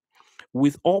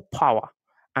with all power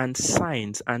and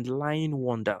signs and lying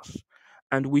wonders,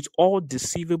 and with all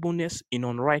deceivableness in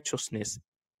unrighteousness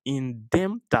in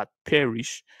them that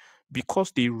perish,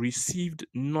 because they received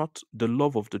not the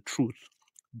love of the truth,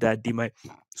 that they might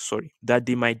that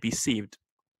they might be saved.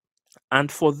 And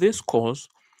for this cause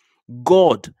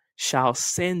God shall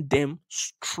send them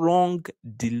strong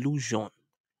delusion,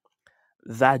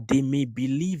 that they may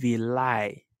believe a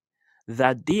lie,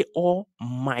 that they all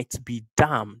might be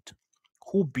damned,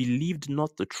 who believed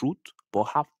not the truth, but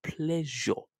have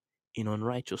pleasure in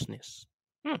unrighteousness.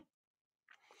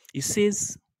 It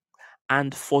says,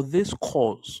 and for this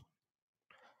cause,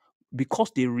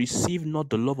 because they receive not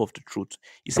the love of the truth,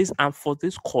 it says, and for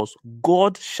this cause,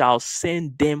 God shall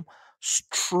send them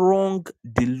strong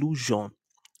delusion,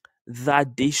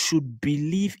 that they should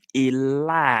believe a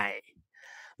lie,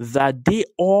 that they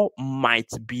all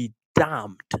might be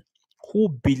damned, who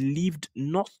believed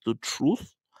not the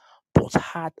truth, but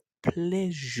had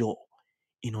pleasure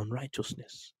in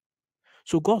unrighteousness.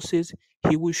 So God says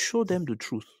He will show them the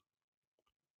truth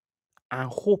and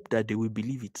hope that they will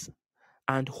believe it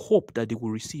and hope that they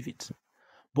will receive it.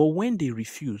 But when they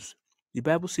refuse, the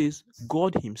Bible says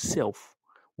God Himself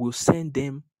will send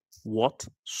them what?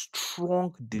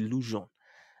 Strong delusion,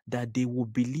 that they will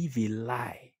believe a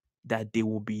lie, that they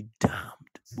will be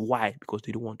damned. Why? Because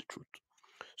they don't want the truth.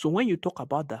 So when you talk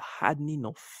about the hardening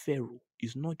of Pharaoh,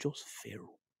 it's not just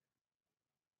Pharaoh.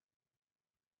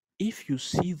 If you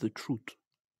see the truth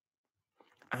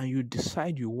and you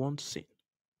decide you want sin,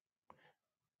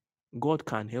 God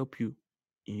can help you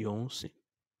in your own sin.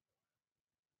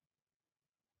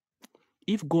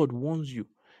 If God warns you,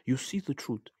 you see the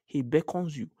truth, He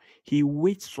beckons you, He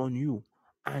waits on you,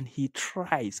 and He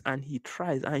tries and He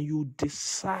tries, and you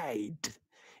decide.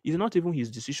 It's not even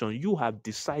His decision. You have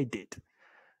decided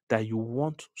that you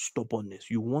want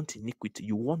stubbornness, you want iniquity,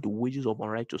 you want the wages of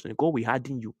unrighteousness. God will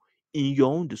harden you in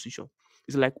your own decision.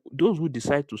 It's like those who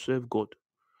decide to serve God.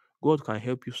 God can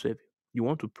help you serve Him. You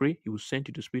want to pray, He will send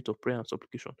you the spirit of prayer and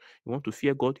supplication. You want to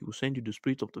fear God, He will send you the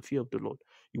spirit of the fear of the Lord.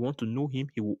 You want to know Him,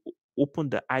 He will open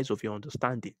the eyes of your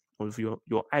understanding. Of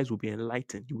your eyes will be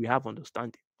enlightened. You will have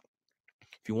understanding.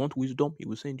 If you want wisdom, He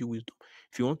will send you wisdom.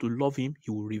 If you want to love Him,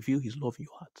 He will reveal His love in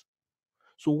your heart.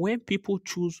 So when people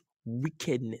choose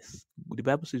wickedness, the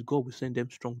Bible says God will send them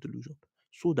strong delusion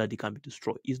so that they can be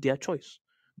destroyed. It's their choice.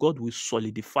 God will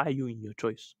solidify you in your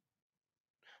choice.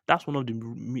 That's one of the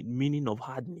meaning of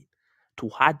hardening. To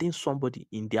harden somebody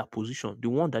in their position, the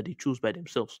one that they choose by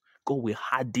themselves, God will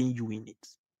harden you in it.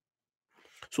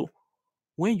 So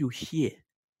when you hear,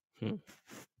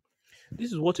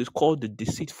 this is what is called the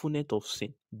deceitfulness of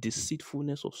sin.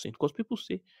 Deceitfulness of sin. Because people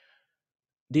say,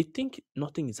 they think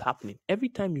nothing is happening. Every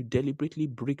time you deliberately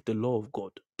break the law of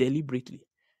God, deliberately,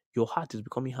 your heart is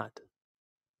becoming hard.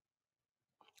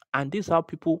 And this is how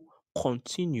people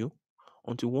continue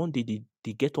until one day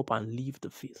they get up and leave the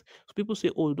faith. So people say,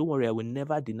 oh, don't worry, I will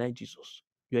never deny Jesus.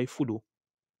 You are a fool. Oh.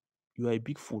 You are a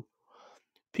big fool.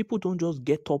 People don't just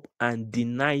get up and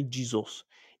deny Jesus.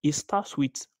 It starts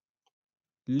with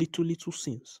little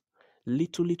sins.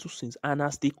 Little sins. And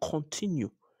as they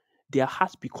continue, their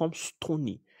hearts become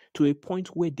stony to a point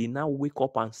where they now wake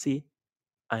up and say,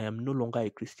 I am no longer a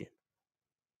Christian.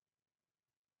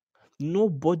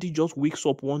 Nobody just wakes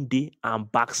up one day and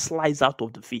backslides out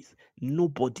of the faith.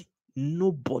 Nobody.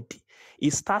 Nobody.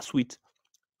 It starts with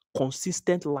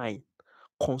consistent lying,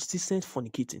 consistent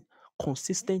fornicating,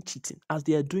 consistent cheating. As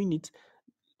they are doing it,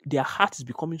 their heart is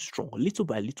becoming strong little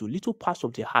by little, little parts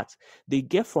of their heart. They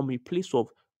get from a place of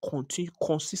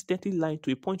consistently lying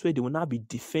to a point where they will now be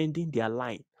defending their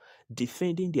lying,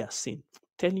 defending their sin,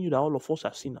 telling you that all of us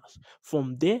are sinners.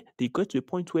 From there, they get to a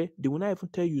point where they will not even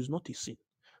tell you it's not a sin.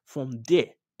 From there,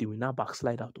 they will now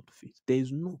backslide out of the faith. There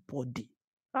is nobody.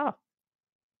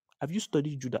 Have you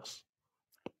studied Judas?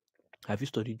 Have you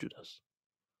studied Judas?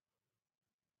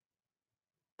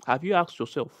 Have you asked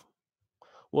yourself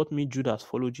what made Judas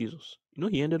follow Jesus? You know,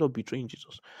 he ended up betraying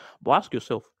Jesus. But ask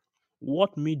yourself,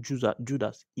 what made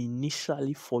Judas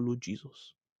initially follow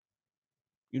Jesus?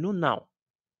 You know, now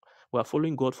we are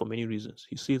following God for many reasons.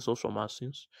 He saves us from our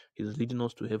sins. He's leading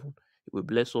us to heaven. He will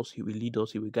bless us, He will lead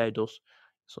us, He will guide us,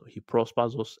 so He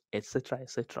prospers us, etc.,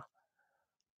 etc.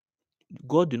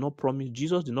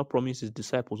 Jesus did not promise His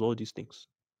disciples all these things.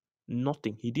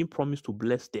 Nothing. He didn't promise to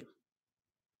bless them.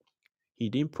 He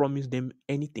didn't promise them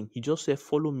anything. He just said,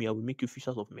 follow me, I will make you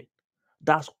fishers of men.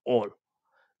 That's all.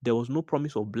 There was no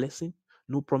promise of blessing,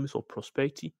 no promise of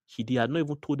prosperity. He had not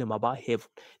even told them about heaven.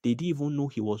 They didn't even know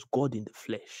He was God in the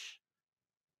flesh.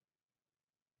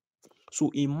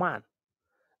 So a man,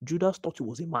 Judas thought he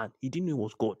was a man. He didn't know he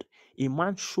was God. A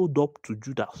man showed up to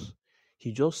Judas.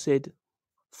 He just said,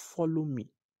 follow me.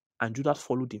 And Judas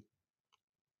followed him.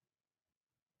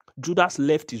 Judas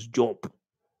left his job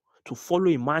to follow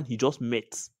a man he just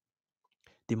met.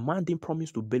 The man didn't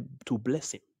promise to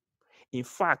bless him. In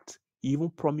fact, he even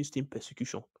promised him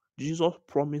persecution. Jesus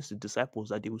promised the disciples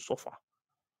that they will suffer.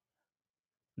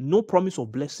 No promise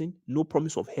of blessing, no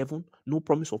promise of heaven, no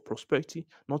promise of prosperity,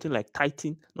 nothing like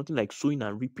tithing, nothing like sowing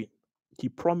and reaping. He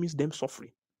promised them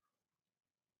suffering.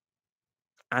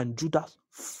 And Judas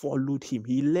followed him.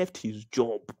 He left his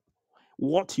job,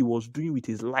 what he was doing with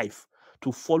his life,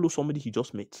 to follow somebody he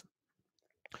just met.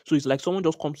 So it's like someone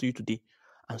just comes to you today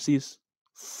and says,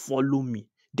 follow me.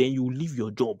 Then you leave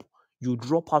your job, you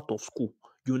drop out of school,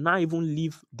 you now even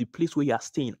leave the place where you are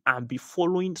staying and be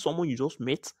following someone you just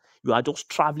met. You are just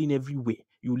traveling everywhere.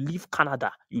 You leave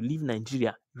Canada, you leave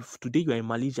Nigeria. Today you are in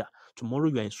Malaysia, tomorrow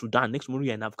you are in Sudan, next tomorrow you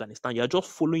are in Afghanistan. You are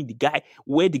just following the guy.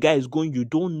 Where the guy is going, you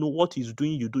don't know what he's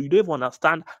doing. You don't even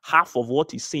understand half of what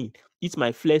he's saying. Eat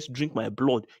my flesh, drink my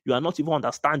blood. You are not even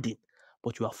understanding,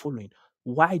 but you are following.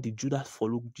 Why did Judas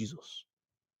follow Jesus?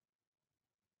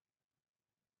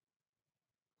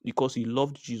 Because he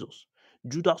loved Jesus.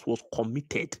 Judas was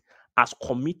committed as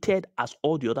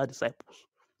all the other disciples.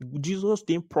 Jesus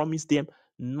didn't promise them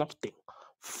nothing.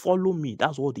 Follow me.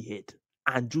 That's what they had.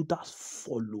 And Judas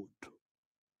followed.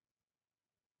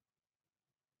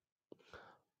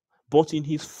 But in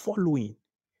his following,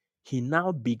 he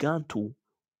now began to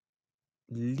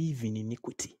live in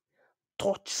iniquity,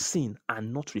 touch sin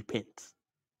and not repent.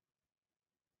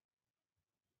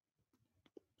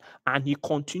 And he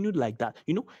continued like that.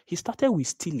 He started with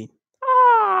stealing.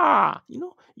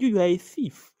 You are a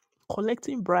thief.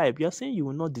 Collecting bribe. You are saying you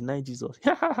will not deny Jesus.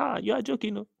 You are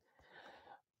joking. No?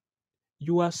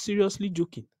 You are seriously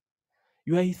joking.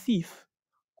 You are a thief.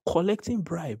 Collecting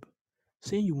bribe.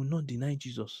 Saying you will not deny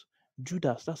Jesus.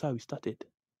 Judas, that's how he started.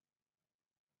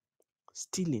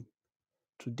 Stealing.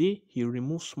 Today, he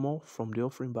removes small from the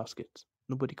offering basket.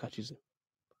 Nobody catches him.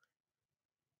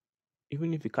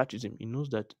 Even if he catches him, he knows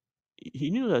that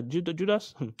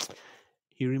Judas,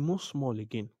 he removes small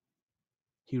again.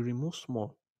 He removes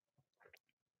small.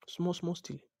 Small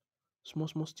stealing.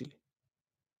 Small stealing.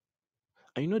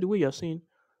 And the way you're saying,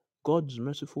 God is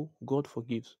merciful, God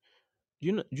forgives.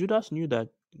 Judas knew that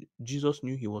Jesus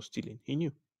knew he was stealing. He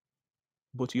knew.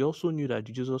 But he also knew that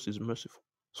Jesus is merciful.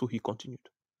 So he continued.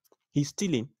 He's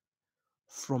stealing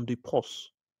from the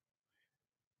purse.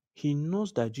 He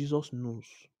knows that Jesus knows.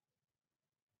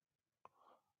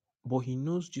 But he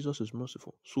knows Jesus is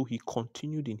merciful. So he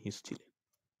continued in his stealing.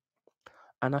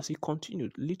 And as he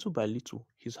continued, little by little,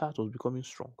 his heart was becoming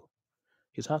strong.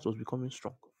 His heart was becoming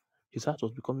strong. His heart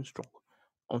was becoming strong.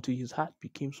 Until his heart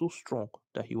became so strong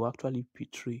that he will actually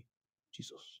betray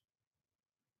Jesus.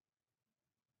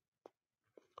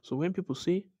 So when people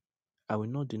say, I will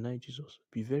not deny Jesus,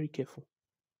 be very careful.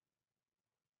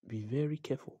 Be very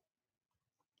careful.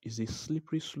 It's a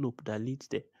slippery slope that leads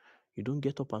there. You don't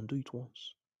get up and do it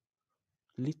once.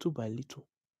 Little by little.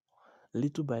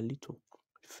 Little by little.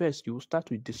 First, you will start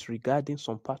with disregarding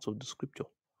some parts of the scripture.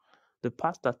 The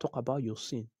parts that talk about your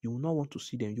sin, you will not want to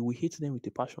see them. You will hate them with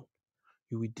a passion.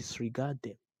 You will disregard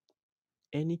them.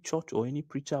 Any church or any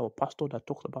preacher or pastor that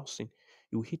talks about sin,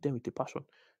 you will hate them with a passion.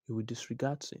 You will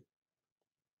disregard sin.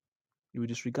 You will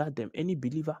disregard them. Any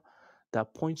believer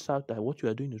that points out that what you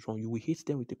are doing is wrong, you will hate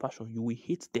them with a passion. You will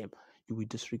hate them. You will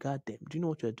disregard them. Do you know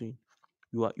what you are doing?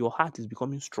 Your heart is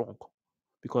becoming strong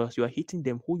because as you are hating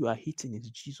them, who you are hating is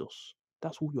Jesus.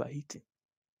 That's who you are hating.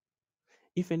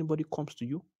 If anybody comes to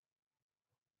you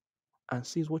and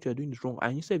says what you are doing is wrong,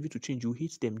 and instead of you to change, you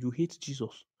hate them, you hate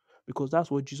Jesus because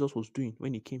that's what Jesus was doing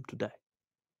when he came to die.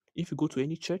 If you go to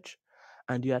any church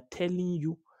and they are telling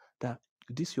you that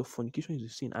this your fornication is a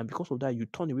sin, and because of that you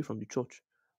turn away from the church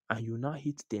and you now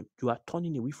hate them, you are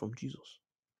turning away from Jesus.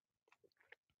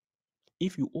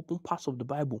 If you open parts of the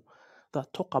Bible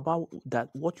that talk about that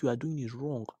what you are doing is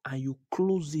wrong and you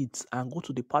close it and go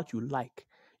to the part you like,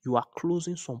 you are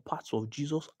closing some parts of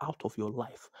Jesus out of your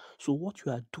life. So what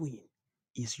you are doing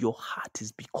is your heart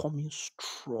is becoming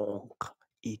strong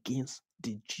against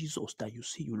the Jesus that you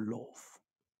say you love.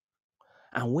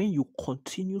 And when you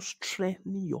continue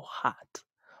strengthening your heart,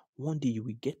 one day you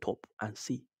will get up and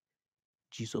say,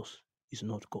 Jesus is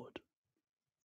not God.